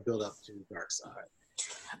 They're trying to build up to Darkseid.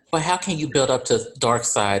 But how can you build up to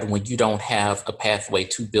Darkseid when you don't have a pathway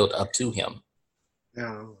to build up to him?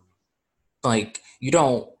 No. Like, you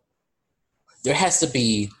don't. There has to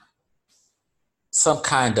be some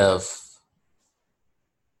kind of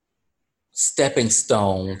stepping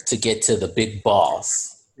stone to get to the big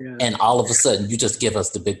boss. Yeah. And all of a sudden, you just give us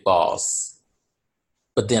the big boss.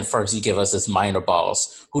 But then first you give us this minor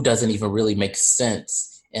boss who doesn't even really make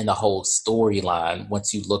sense in the whole storyline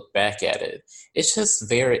once you look back at it. It's just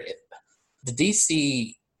the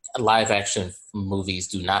DC live action movies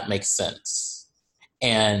do not make sense.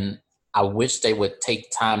 And I wish they would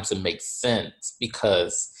take time to make sense,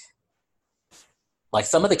 because like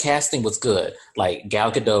some of the casting was good. Like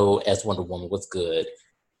Gal Gadot as Wonder Woman was good.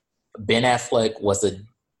 Ben Affleck was a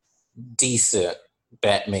decent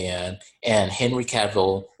Batman, and Henry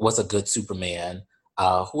Cavill was a good Superman.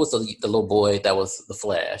 Who was the little boy that was the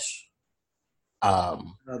Flash?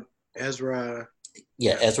 Ezra.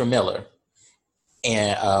 Yeah, Ezra Miller.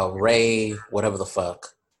 And Ray, whatever the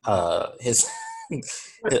fuck, his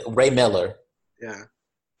Ray Miller.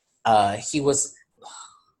 Yeah. He was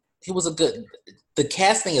a good. The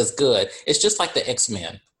casting is good. It's just like the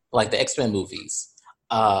X-Men, movies.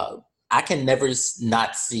 I can never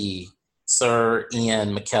not see Sir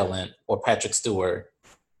Ian McKellen or Patrick Stewart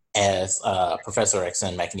as Professor X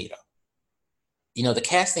and Magneto. The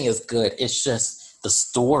casting is good. It's just the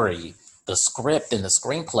story, the script, and the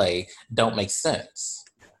screenplay don't make sense.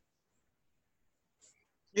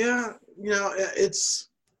 Yeah, it's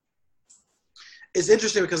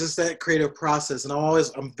interesting because it's that creative process, and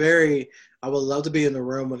I would love to be in the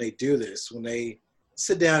room when they do this, when they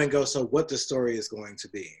sit down and go, so what the story is going to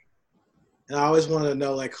be. And I always want to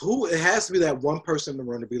know, like, it has to be that one person in the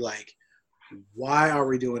room to be like, why are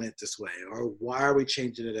we doing it this way? Or why are we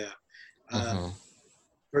changing it up?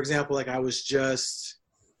 For example, like I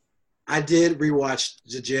did rewatch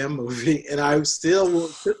the Gem movie, and I still will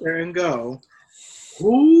sit there and go,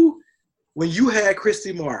 when you had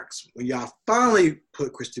Christy Marks, when y'all finally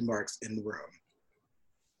put Christy Marks in the room,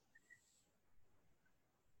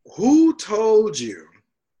 who told you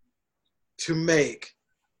to make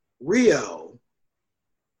Rio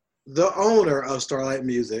the owner of Starlight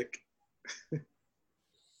Music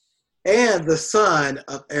and the son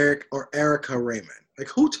of Erica Raymond? Like,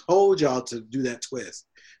 who told y'all to do that twist?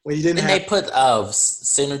 when you didn't Then have. they put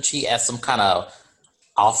Synergy as some kind of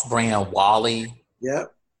off-brand Wally.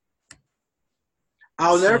 Yep.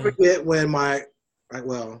 I'll never forget when I don't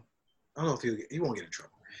know if he won't get in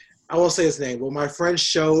trouble. I won't say his name, but my friend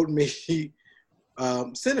showed me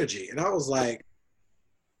Synergy, and I was like,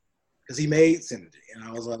 because he made Synergy, and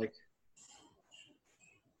I was like,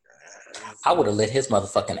 I would have lit his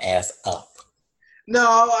motherfucking ass up.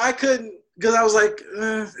 no, I couldn't, because I was like,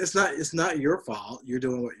 it's not your fault. You're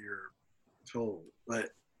doing what you're told. But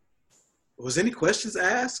was any questions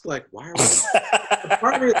asked? Like, why are we?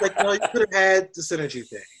 Part of me is like, no, you could have had the Synergy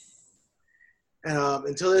thing. And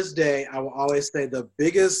until this day, I will always say the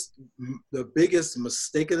biggest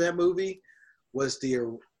mistake of that movie was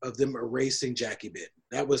of them erasing Jackie Benton.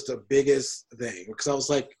 That was the biggest thing, because I was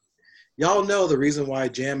like, y'all know the reason why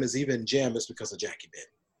Jam is even Jam is because of Jackie Benton.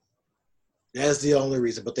 That's the only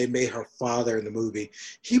reason. But they made her father in the movie.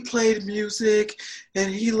 He played music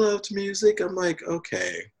and he loved music. I'm like,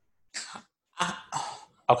 okay.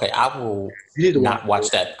 I will You need to not watch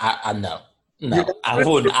that. I know. No, I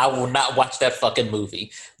will not watch that fucking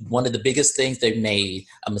movie. One of the biggest things they made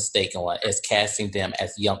a mistake on is casting them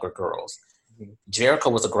as younger girls. Mm-hmm. Jericho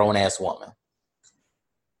was a grown-ass woman.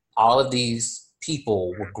 All of these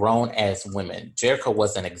people were grown as women. Jericho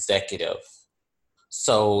was an executive.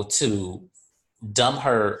 So to dumb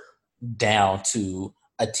her down to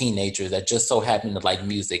a teenager that just so happened to like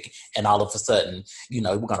music, and all of a sudden, we're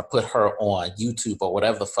going to put her on YouTube or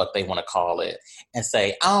whatever the fuck they want to call it and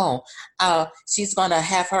say, she's going to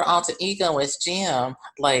have her alter ego as Jim.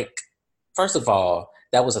 Like, first of all,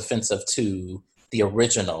 that was offensive to the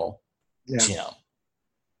original Jim.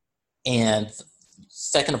 And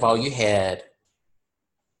second of all, you had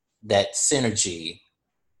that Synergy.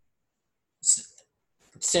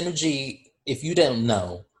 Synergy, if you don't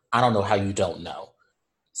know, I don't know how you don't know.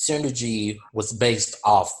 Synergy was based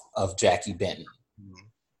off of Jackie Benton.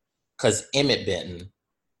 Because Emmett Benton,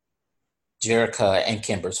 Jerica and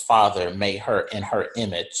Kimber's father, made her in her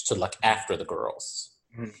image to look after the girls.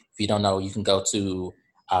 Mm-hmm. If you don't know, you can go to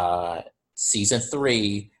season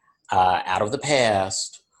 3, Out of the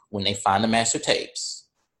Past, when they find the master tapes.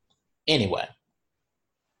 Anyway,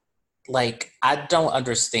 like, I don't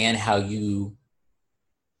understand how you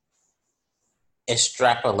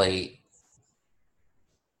extrapolate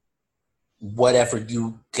whatever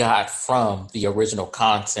you got from the original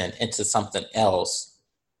content into something else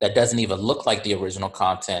that doesn't even look like the original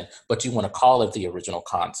content, but you want to call it the original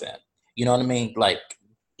content. You know what I mean? Like,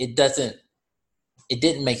 it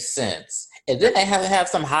didn't make sense. And then they have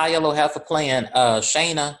some high yellow heifer playing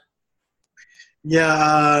Shayna.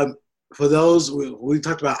 Yeah, for those, we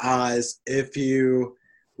talked about Oz. If you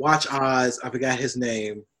watch Oz, I forgot his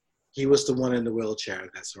name. He was the one in the wheelchair.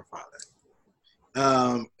 That's her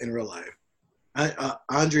father. In real life.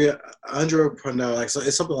 Andrea Pernell, like, so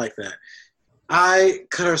it's something like that. I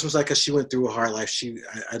cut her some slack because she went through a hard life.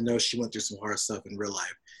 I know she went through some hard stuff in real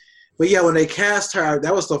life. But yeah, when they cast her,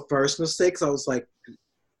 that was the first mistake. So I was like,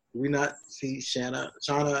 we not see Shauna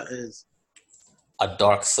is a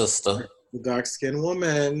dark sister, the dark skinned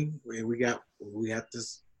woman. We got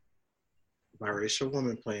this biracial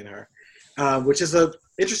woman playing her, which is a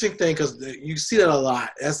interesting thing because you see that a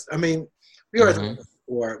lot. We already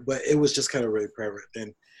before, but it was just kind of really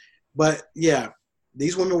prevalent. But yeah,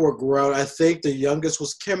 these women were grown. I think the youngest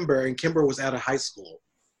was Kimber, and Kimber was out of high school,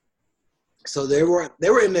 so they were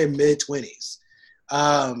in their mid-20s.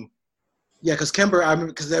 Yeah, because Kimber, I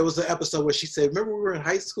remember, because there was an episode where she said, "Remember we were in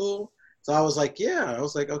high school?" So I was like, "Yeah." I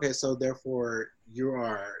was like, "Okay, so therefore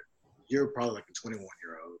you're probably like a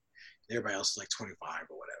 21-year-old. Everybody else is like 25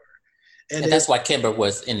 or whatever." And that's why Kimber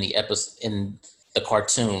was in the episode in the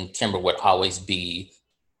cartoon. Kimber would always be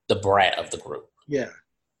the brat of the group. Yeah,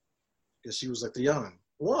 because she was like the young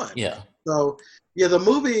one. Yeah. So yeah, the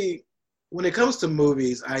movie. When it comes to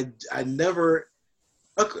movies, I never.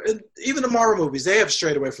 Even the Marvel movies, they have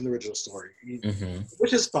strayed away from the original story,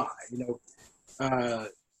 which is fine.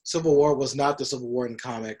 Civil War was not the Civil War in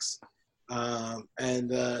comics, and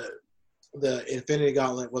the Infinity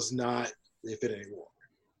Gauntlet was not the Infinity War.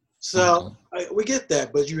 So we get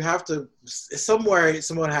that, but you have to somewhere.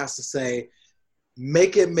 Someone has to say,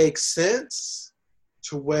 make it make sense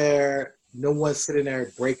to where no one's sitting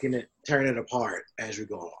there breaking it, tearing it apart as we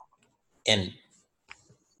go along. And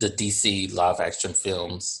the DC live action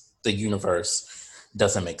films, the universe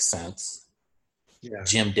doesn't make sense. Yeah.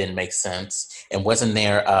 Jim didn't make sense. And wasn't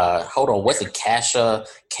there, wasn't Kasha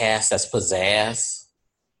cast as Pizzazz?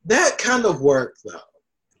 That kind of worked, though.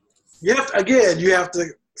 You have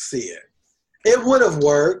to see it. It would have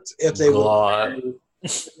worked if they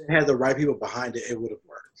had the right people behind it. It would have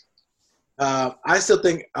I still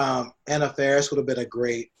think Anna Faris would have been a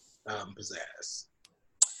great pizzazz.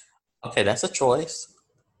 Okay, that's a choice.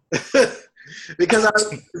 Because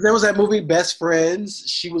there was that movie Best Friends.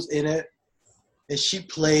 She was in it, and she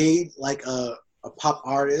played like a pop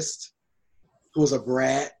artist who was a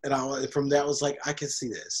brat. And from that was like, I can see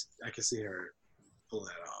this. I can see her pulling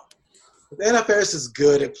it off. But Anna Faris is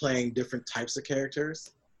good at playing different types of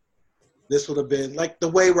characters. This would have been like the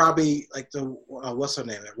way Robbie, like the what's her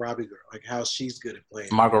name, that Robbie girl, like how she's good at playing.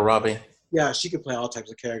 Margot Robbie. Yeah, she can play all types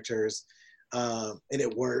of characters, and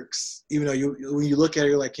it works. Even though when you look at her,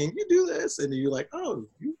 you're like, can you do this? And you're like, oh,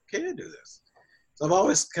 you can do this. So I've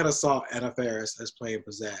always kind of saw Anna Faris as playing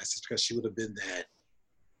pizzazz because she would have been that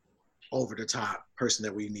over the top person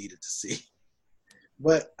that we needed to see.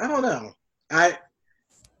 But I don't know.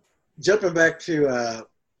 Jumping back to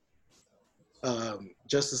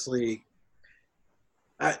Justice League.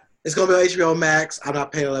 It's gonna be on HBO Max. I'm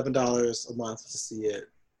not paying $11 a month to see it.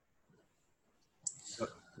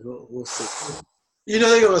 We'll see. You know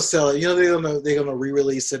they're gonna sell it. You know they're gonna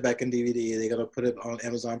re-release it back in DVD. They're gonna put it on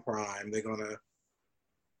Amazon Prime. They're gonna.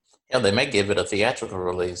 Yeah, they may give it a theatrical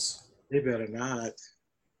release. They better not,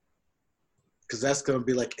 because that's gonna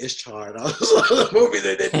be like Ishtar, the movie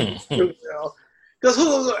that they didn't. Because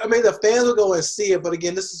the fans will go and see it, but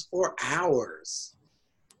again, this is 4 hours.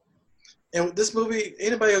 And this movie,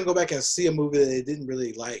 anybody gonna go back and see a movie that they didn't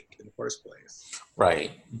really like in the first place?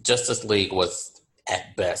 Right. Justice League was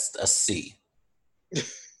at best a C.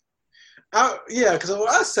 Yeah, because when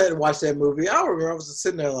I sat and watched that movie, I remember I was just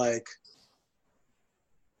sitting there like,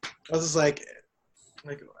 I was just like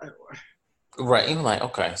right. Even like,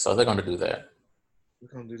 okay, so they're gonna do that. We're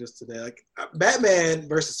gonna do this today. Like Batman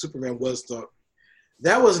versus Superman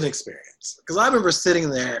that was an experience because I remember sitting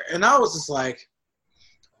there and I was just like.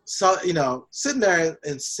 So, sitting there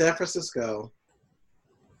in San Francisco,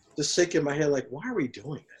 just shaking my head like, why are we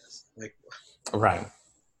doing this? Like, right.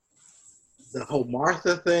 The whole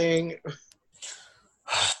Martha thing.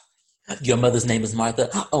 Your mother's name is Martha?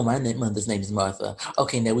 Oh, my mother's name is Martha.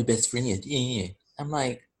 Okay, now we're best friends. Yeah. I'm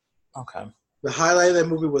like, okay. The highlight of that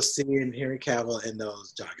movie was seeing Henry Cavill in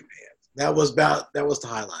those jogging pants. That was the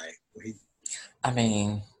highlight.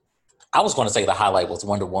 I was going to say the highlight was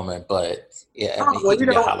Wonder Woman, but yeah, he can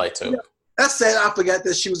be a highlight too. That's sad. I forgot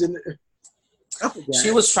that she was in there.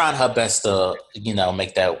 She was trying her best to,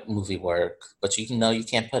 make that movie work, but you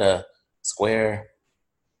can't put a square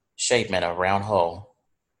shape in a round hole.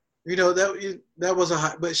 That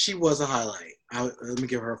was but she was a highlight. Let me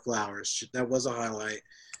give her flowers. That was a highlight.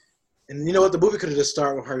 And you know what? The movie could have just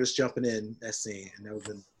started with her just jumping in that scene, and that would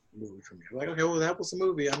have been the movie for me. I'm like, okay, well, that was the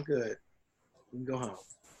movie. I'm good. We can go home.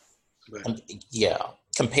 But. Yeah,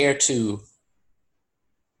 compared to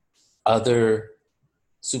other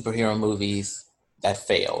superhero movies that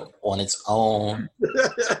failed on its own,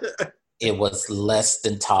 it was less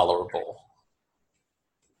than tolerable.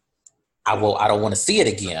 I don't want to see it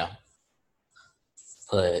again,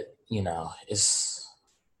 but it's.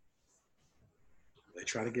 They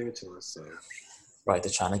try to give it to us, so. Right,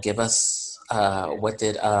 they're trying to give us. What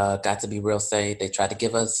did Got to Be Real say? They tried to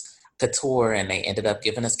give us Couture, and they ended up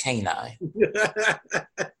giving us Canine.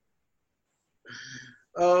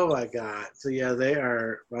 Oh my God! So yeah, they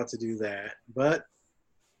are about to do that, but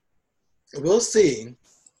we'll see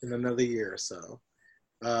in another year or so.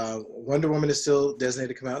 Wonder Woman is still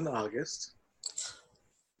designated to come out in August.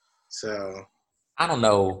 So I don't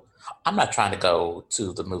know. I'm not trying to go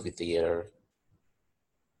to the movie theater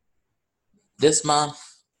this month,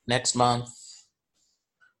 next month,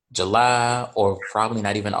 July, or probably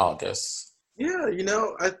not even August. Yeah,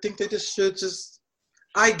 I think they should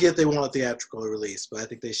I get they want a theatrical release, but I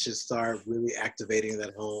think they should start really activating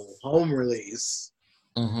that whole home release.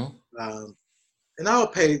 Mm-hmm. And I'll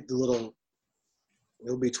pay it'll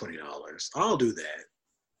be $20. I'll do that.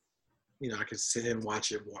 I can sit and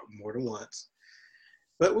watch it more than once.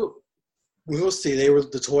 But we will see.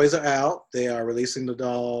 The toys are out. They are releasing the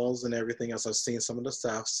dolls and everything else. I've seen some of the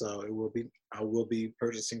stuff, so I will be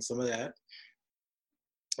purchasing some of that.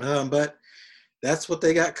 But that's what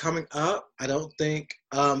they got coming up. I don't think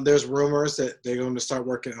there's rumors that they're going to start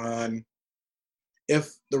working on.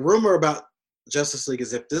 If the rumor about Justice League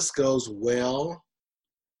is if this goes well,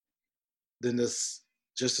 then this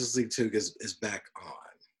Justice League 2 is back on.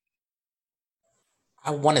 I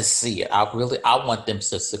want to see it. I want them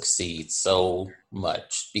to succeed so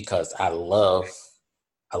much because I love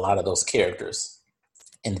a lot of those characters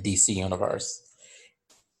in the DC universe.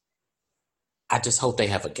 I just hope they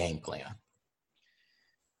have a game plan.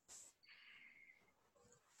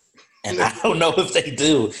 And I don't know if they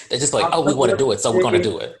do. They're just like, oh, we want to do it, so we're going to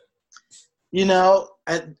do it.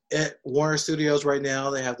 at Warner Studios right now,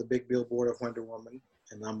 they have the big billboard of Wonder Woman,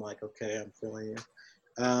 and I'm like, okay, I'm feeling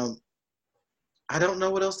you. I don't know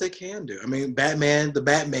what else they can do. I mean, the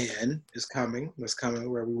Batman is coming. It's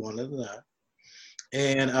coming where we wanted it.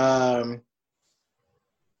 And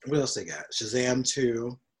what else they got? Shazam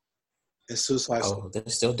 2 and Suicide Squad. Oh, they're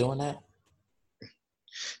still doing that?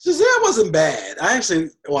 Shazam wasn't bad. I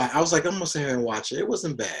was like, I'm gonna sit here and watch it. It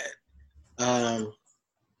wasn't bad.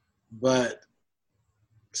 But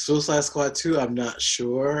Suicide Squad 2, I'm not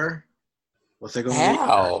sure what they're gonna do.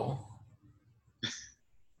 How?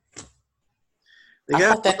 I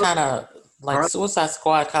thought that kind of like Suicide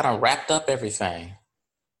Squad kind of wrapped up everything.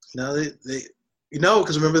 No, they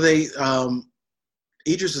because remember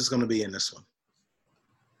Idris is going to be in this one.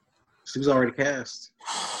 He was already cast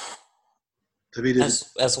to be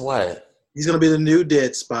as what? He's going to be the new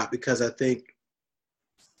Dead Spot because I think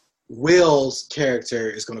Will's character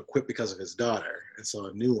is going to quit because of his daughter, and so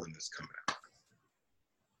a new one is coming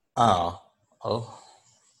out. Oh.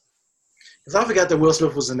 Because I forgot that Will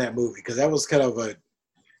Smith was in that movie because that was kind of a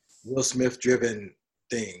Will Smith-driven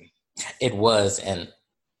thing. It was, and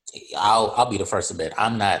I'll be the first to admit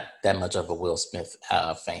I'm not that much of a Will Smith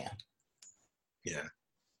fan. Yeah.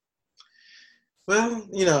 Well,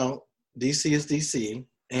 DC is DC,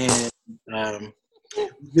 and we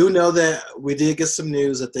do know that we did get some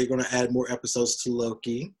news that they're going to add more episodes to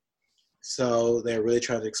Loki. So they're really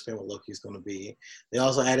trying to expand what Loki's going to be. They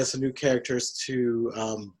also added some new characters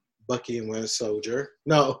to Bucky and Winter Soldier.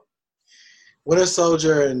 No, Winter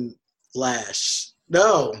Soldier and Flash.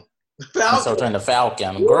 No, Falcon. Soldier and the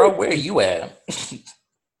Falcon. Girl, where are you at?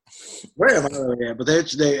 Where am I at? But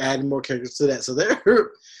they're adding more characters to that. So they're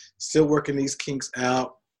still working these kinks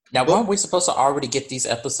out. Now, weren't we supposed to already get these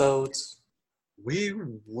episodes? We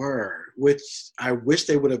were, which I wish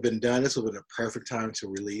they would have been done. This would have been a perfect time to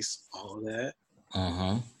release all of that.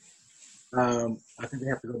 Mm-hmm. I think they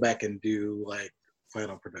have to go back and do like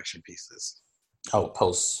final production pieces. Oh,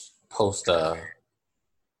 post what do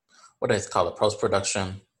they call it?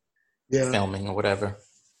 Post-production filming or whatever.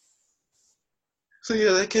 So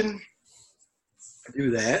yeah, they can do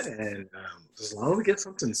that, and as long as we get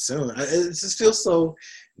something soon, it just feels so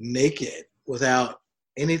naked without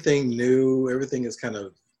anything new. Everything is kind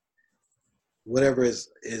of whatever is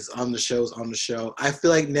on the show's on the show. I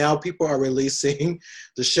feel like now people are releasing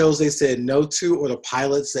the shows they said no to, or the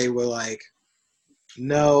pilots they were like,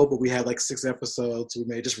 no, but we have like 6 episodes. We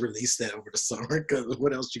may just release that over the summer because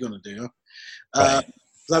what else you gonna do? Right.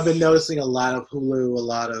 So I've been noticing a lot of Hulu, a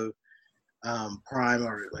lot of Prime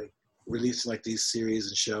are like releasing like these series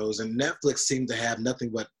and shows, and Netflix seemed to have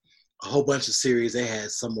nothing but a whole bunch of series they had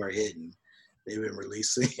somewhere hidden. They've been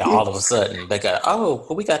releasing. Yeah, all of a sudden they got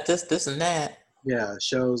we got this and that. Yeah,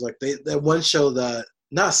 shows like that one show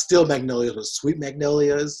not Steel Magnolias but Sweet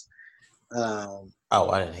Magnolias. I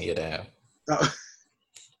didn't hear that. Oh.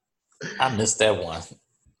 I missed that one.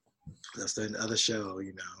 That's the other show,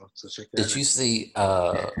 So check that. Did you see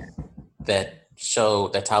that show,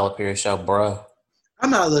 that Tyler Perry show, Bruh? I'm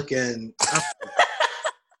not looking.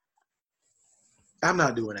 I'm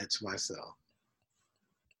not doing that to myself.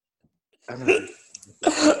 I'm not.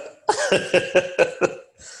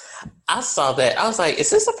 I saw that. I was like, is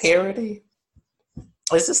this a parody?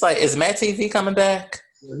 Is this like, is Mad TV coming back?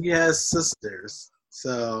 He has sisters,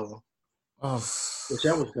 so which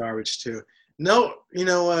that was garbage too. No, you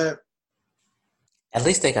know what? At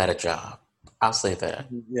least they got a job. I'll say that.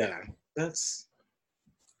 Yeah, that's.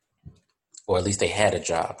 Or at least they had a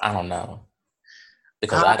job. I don't know,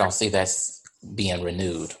 because I don't see that being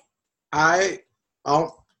renewed. I'm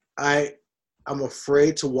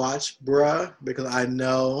afraid to watch Bruh because I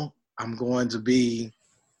know I'm not going to be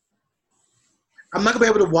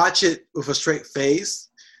able to watch it with a straight face.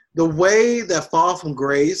 The way that Fall from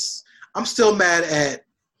Grace, I'm still mad at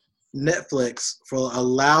Netflix for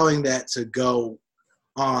allowing that to go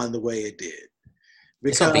on the way it did.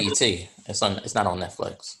 Because, it's on BET. It's not on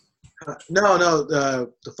Netflix. No,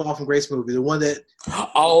 the Fall from Grace movie, the one that.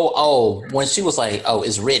 When she was like,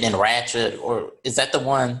 it's written in Ratchet, or is that the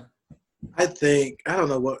one? I don't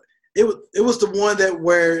know what it was. It was the one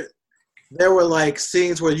where there were like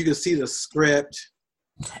scenes where you could see the script,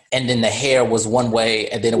 and then the hair was one way,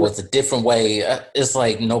 and then it was a different way. It's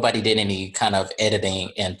like nobody did any kind of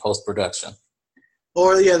editing and post production.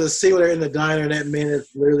 Or the scene where they're in the diner and that man is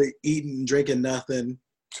literally eating and drinking nothing.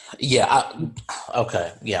 Yeah.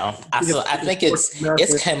 Okay. Yeah. I think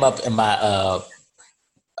it's came up in my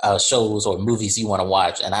shows or movies you want to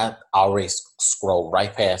watch, and I always scroll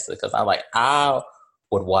right past it because I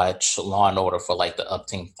would watch Law and Order for like the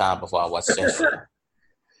upteenth time before I watched that show.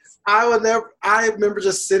 I remember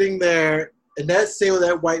just sitting there And that scene with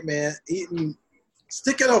that white man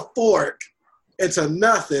sticking a fork into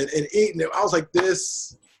nothing and eating it, I was like,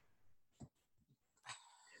 this.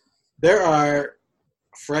 There are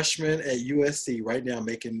freshmen at USC right now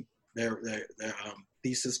making their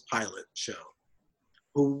thesis pilot show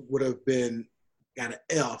who would have got an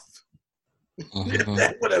F. Mm-hmm.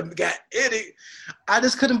 That would have got any. I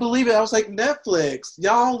just couldn't believe it. I was like, Netflix,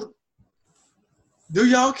 do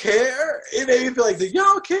y'all care? It made me feel like, do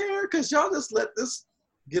y'all care? Because y'all just let this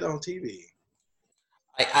get on TV.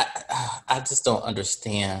 I just don't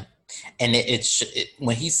understand. And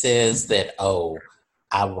when he says that, oh,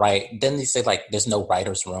 I write, doesn't he say like, there's no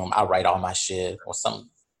writer's room, I write all my shit or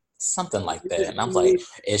something like that. And I'm like,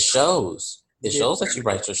 it shows that you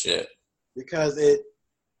write your shit. Because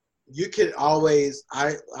you can always,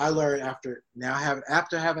 I learned after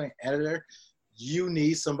having an editor, you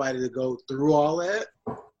need somebody to go through all that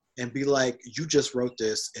and be like, you just wrote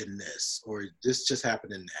this in this, or this just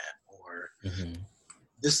happened in that, or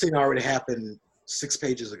this thing already happened 6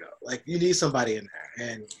 pages ago. Like, you need somebody in there.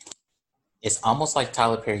 And it's almost like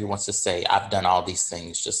Tyler Perry wants to say, I've done all these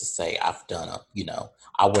things just to say I've done I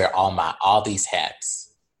wear all these hats.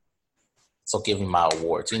 So give me my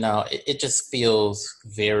awards. It just feels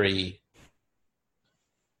very,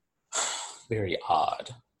 very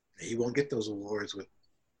odd. He won't get those awards with,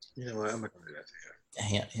 I'm not going to do that to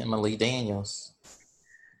him. Him and Lee Daniels.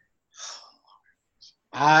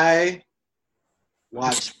 I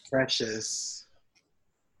watched Precious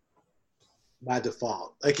by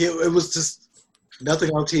default. Like, it was just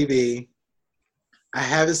nothing on TV. I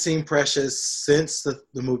haven't seen Precious since the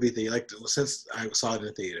movie theater, like since I saw it in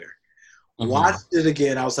the theater. Mm-hmm. Watched it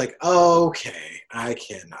again. I was like, oh, okay, I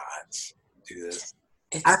cannot do this.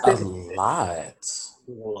 It's a lot.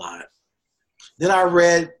 Then I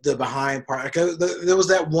read the behind part. There was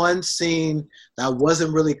that one scene that I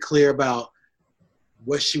wasn't really clear about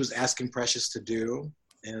what she was asking Precious to do,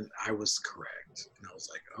 and I was correct. And I was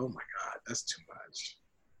like, oh my God, that's too much.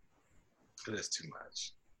 That is too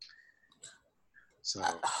much. So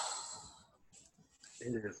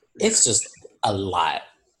it is. It's just a lot.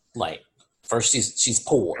 Like, first she's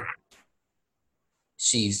poor.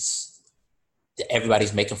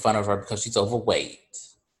 Everybody's making fun of her because she's overweight.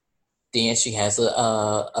 Then she has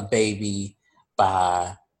a baby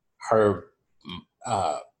by her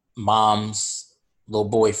mom's little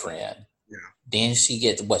boyfriend. Yeah. Then she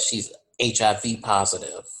gets she's HIV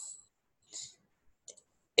positive.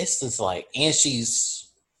 It's just like, and she's,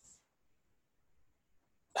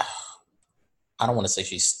 I don't want to say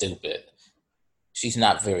she's stupid. She's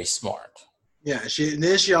not very smart. Yeah,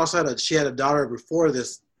 then she also had a daughter before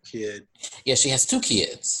this kid. Yeah, she has 2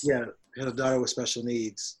 kids. Yeah, had a daughter with special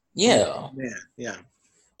needs. Yeah. Yeah.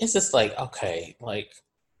 It's just like, okay, like,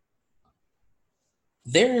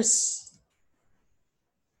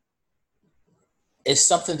 it's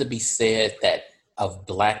something to be said that of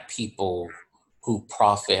Black people who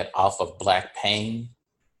profit off of Black pain.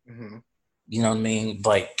 Mm-hmm. You know what I mean?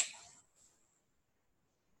 Like,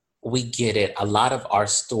 we get it. A lot of our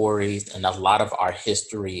stories and a lot of our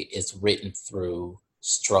history is written through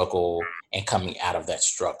struggle and coming out of that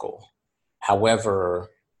struggle. However,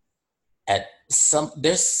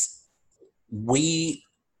 we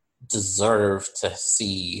deserve to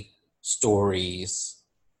see stories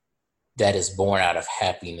that is born out of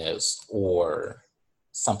happiness or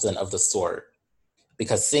something of the sort.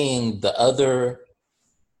 Because seeing the other,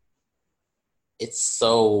 it's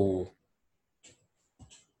so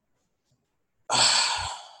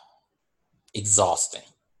exhausting.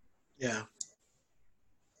 Yeah.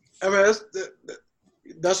 I mean,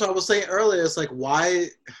 that's what I was saying earlier. It's like, why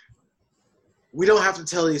we don't have to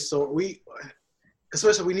tell these stories.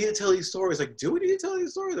 Especially we need to tell these stories. Like, do we need to tell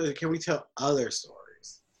these stories, or can we tell other stories?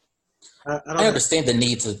 I understand the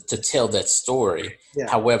need to tell that story. Yeah.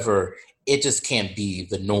 However, it just can't be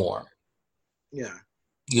the norm. Yeah.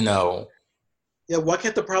 Yeah, why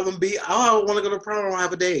can't the problem be, I want to go to prom, I don't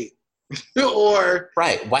have a date? Or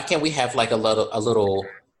right, why can't we have like a little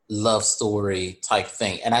love story type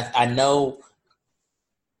thing? And I know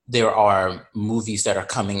there are movies that are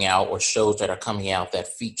coming out or shows that are coming out that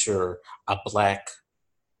feature a Black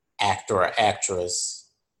actor or actress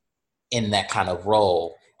in that kind of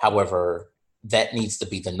role. However, that needs to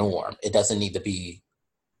be the norm. It doesn't need to be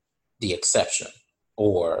the exception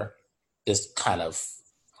or this kind of,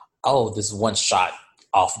 this one shot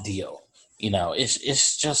off deal.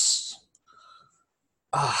 It's just,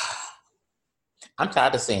 I'm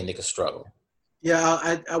tired of seeing niggas struggle.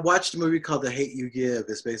 Yeah, I watched a movie called The Hate U Give.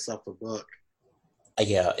 It's based off a book.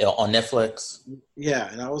 Yeah, on Netflix.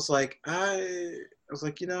 Yeah, and I was like,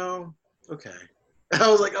 okay. I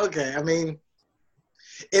was like, okay. I mean,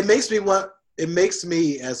 it makes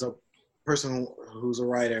me as a person who's a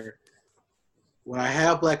writer, when I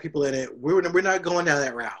have black people in it, we're not going down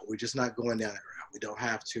that route. We're just not going down that route. We don't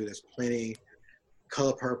have to. There's plenty.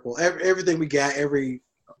 Color Purple, everything we got. They're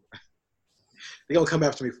gonna come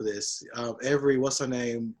after me for this. What's her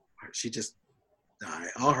name? She just died.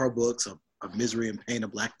 All her books of Misery and Pain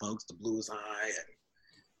of Black Folks, The Bluest Eye.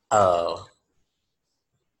 Oh,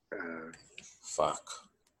 And, fuck.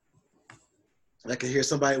 I could hear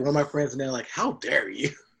one of my friends, and they're like, "How dare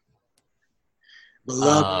you?" But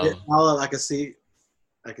love it. All I can see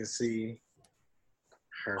her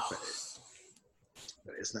face,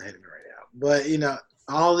 but it's not hitting me right now. But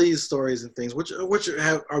all these stories and things, which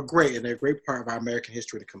are great, and they're a great part of our American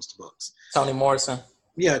history when it comes to books. Toni Morrison.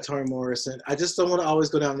 Yeah, Toni Morrison. I just don't want to always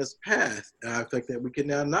go down this path. And I think that we can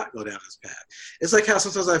now not go down this path. It's like how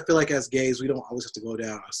sometimes I feel like as gays, we don't always have to go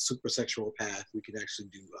down a super sexual path. We can actually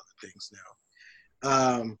do other things now.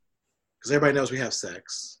 Because everybody knows we have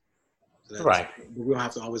sex. So right. We don't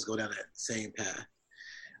have to always go down that same path.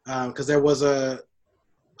 Because there was a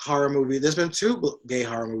horror movie. There's been 2 gay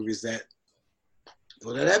horror movies that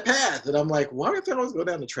go down that path. And I'm like, why do they always go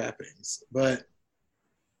down the trappings? But,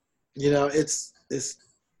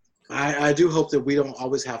 I do hope that we don't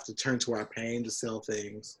always have to turn to our pain to sell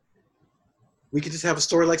things. We could just have a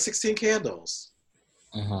story like 16 Candles.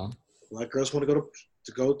 Mm-hmm. Black girls want to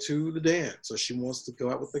go to the dance, or she wants to go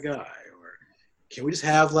out with the guy. Or can we just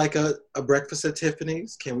have like a Breakfast at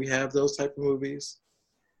Tiffany's? Can we have those type of movies?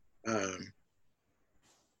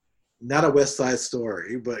 Not a West Side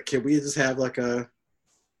Story, but can we just have like a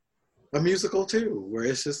musical too, where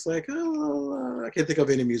it's just like, I can't think of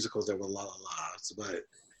any musicals that were la la la's, but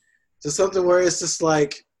just something where it's just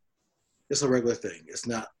like, it's a regular thing. It's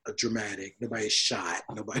not a dramatic. Nobody's shot.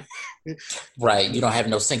 Nobody. Right. You don't have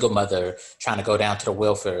no single mother trying to go down to the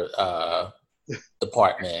welfare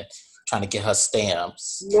department trying to get her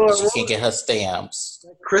stamps. No, she can't get her stamps.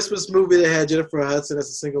 Christmas movie that had Jennifer Hudson as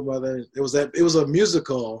a single mother. It was a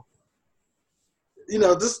musical.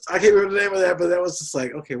 I can't remember the name of that, but that was just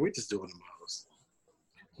like, okay, we're just doing the most.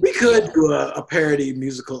 We could do a parody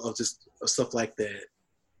musical of stuff like that,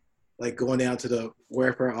 like going down to the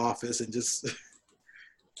welfare office and just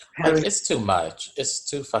having, it's too much. It's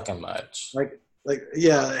too fucking much.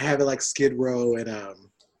 Having like Skid Row and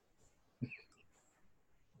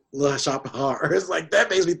Little Shop of Horrors. Like that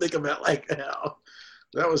makes me think about like how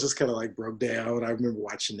that was just kind of like broke down. I remember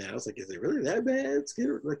watching that. I was like, is it really that bad?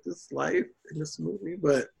 Like this life in this movie?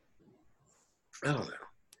 But I don't know.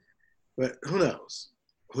 But who knows?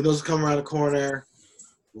 Who knows what's coming around the corner?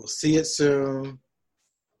 We'll see it soon.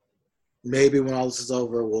 Maybe when all this is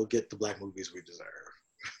over, we'll get the black movies we deserve.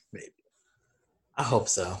 Maybe. I hope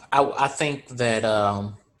so. I think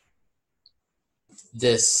that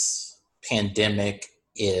this pandemic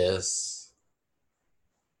is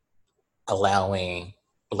allowing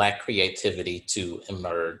Black creativity to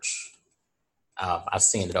emerge. I've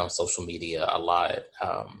seen it on social media a lot.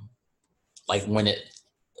 Like when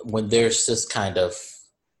there's this kind of,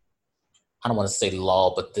 I don't want to say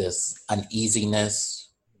lull, but this uneasiness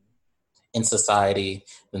in society,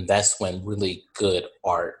 then that's when really good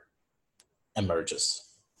art emerges.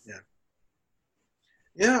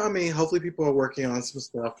 Yeah, I mean, hopefully people are working on some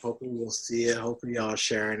stuff. Hopefully we'll see it. Hopefully y'all are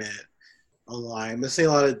sharing it online. I've been seeing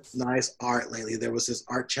a lot of nice art lately. There was this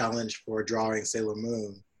art challenge for drawing Sailor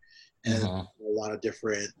Moon, and a lot of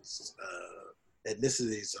different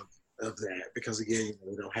ethnicities of that, because again,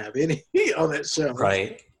 we don't have any on that show.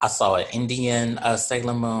 Right. I saw an Indian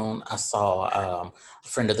Sailor Moon. I saw a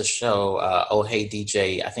friend of the show, Oh Hey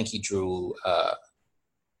DJ. I think he drew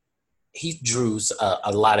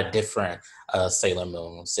a lot of different Sailor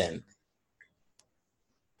Moons. And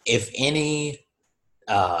if any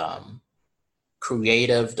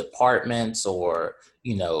creative departments or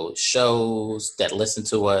shows that listen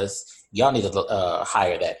to us, y'all need to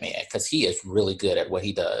hire that man, because he is really good at what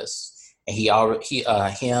he does. And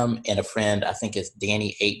him and a friend, I think it's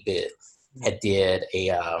Danny 8-Bit, had did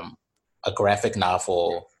a graphic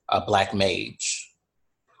novel, Black Mage.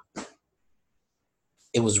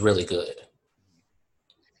 It was really good.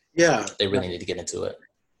 Yeah, they really need to get into it.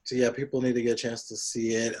 So yeah, people need to get a chance to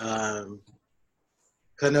see it.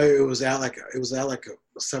 I know it was out like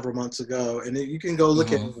several months ago, and you can go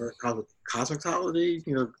look at Cosmetology. You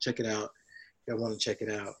can go check it out. I want to check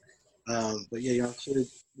it out. But yeah, y'all should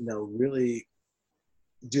really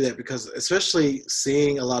do that, because especially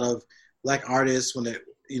seeing a lot of Black artists when it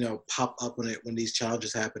pop up when these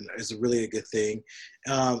challenges happen is really a good thing.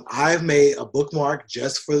 I've made a bookmark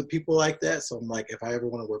just for people like that. So I'm like, if I ever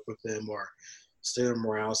want to work with them or stay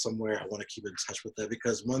around somewhere, I want to keep in touch with that,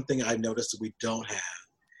 because one thing I noticed that we don't have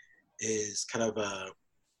is kind of a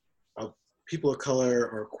people of color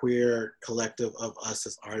or queer collective of us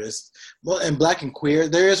as artists. Well, and Black and queer,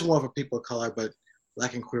 there is one for people of color, but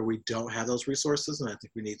Black and queer, we don't have those resources, and I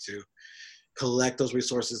think we need to collect those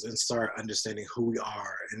resources and start understanding who we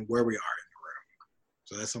are and where we are in the room.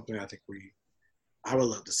 So that's something I think I would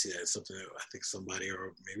love to see that. It's something that I think somebody,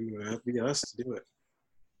 or maybe it would have to be us to do it.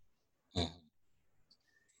 Mm-hmm.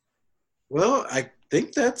 Well, I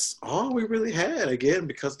think that's all we really had. Again,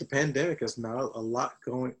 because the pandemic, there's not a lot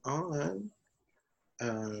going on.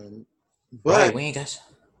 But Right, we ain't got.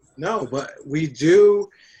 no, but we do.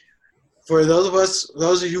 For those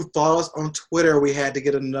of you who follow us on Twitter, we had to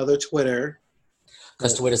get another Twitter.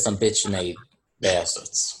 Because Twitter's some bitch-made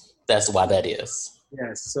bastards. That's why that is.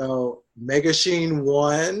 Yes, so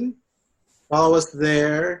Megashine1, follow us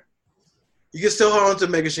there. You can still hold on to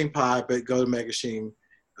Megashine Pod, but go to Megashine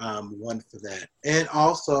 1 for that. And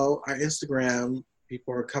also our Instagram,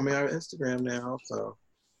 people are coming out of Instagram now, so.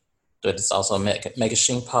 But it's also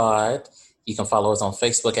Megashine Pod. You can follow us on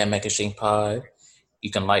Facebook at Megashine Pod. You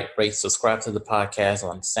can like, rate, subscribe to the podcast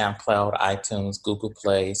on SoundCloud, iTunes, Google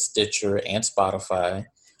Play, Stitcher, and Spotify.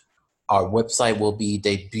 Our website will be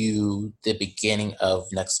debuted the beginning of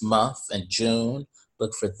next month in June.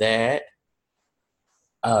 Look for that.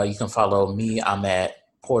 You can follow me. I'm at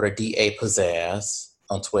Porter D.A. Pizzazz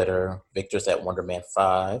on Twitter. Victor's at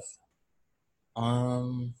Wonderman5.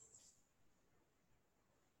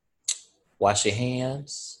 Wash your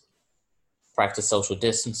hands. Practice social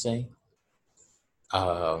distancing.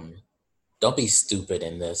 Don't be stupid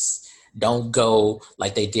in this. Don't go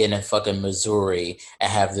like they did in fucking Missouri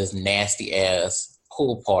and have this nasty ass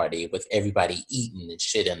pool party with everybody eating and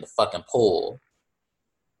shit in the fucking pool.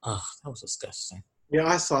 Oh, that was disgusting. Yeah,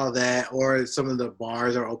 I saw that. Or some of the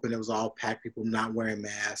bars are open. It was all packed, people not wearing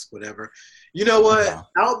masks, whatever. You know what? Yeah.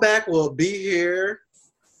 Outback will be here.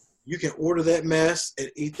 You can order that mess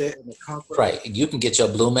and eat that in the comfort. Right. You can get your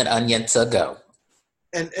bloomin' onion to go.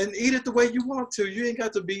 And eat it the way you want to. You ain't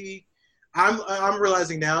got to be. I'm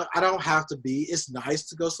realizing now I don't have to be. It's nice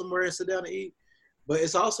to go somewhere and sit down and eat, but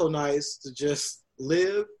it's also nice to just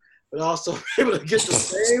live, but also be able to get the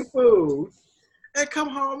same food and come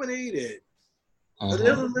home and eat it. And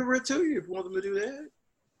they'll deliver it to you if you want them to do that.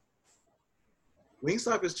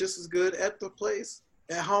 Wingstop is just as good at the place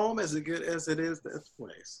at home as good as it is at the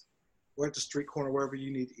place, or at the street corner, wherever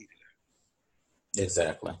you need to eat it.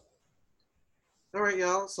 Exactly. All right,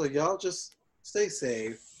 y'all. So y'all just stay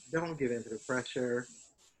safe. Don't get into the pressure.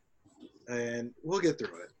 And we'll get through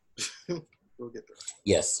it. We'll get through it.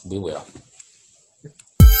 Yes, we will.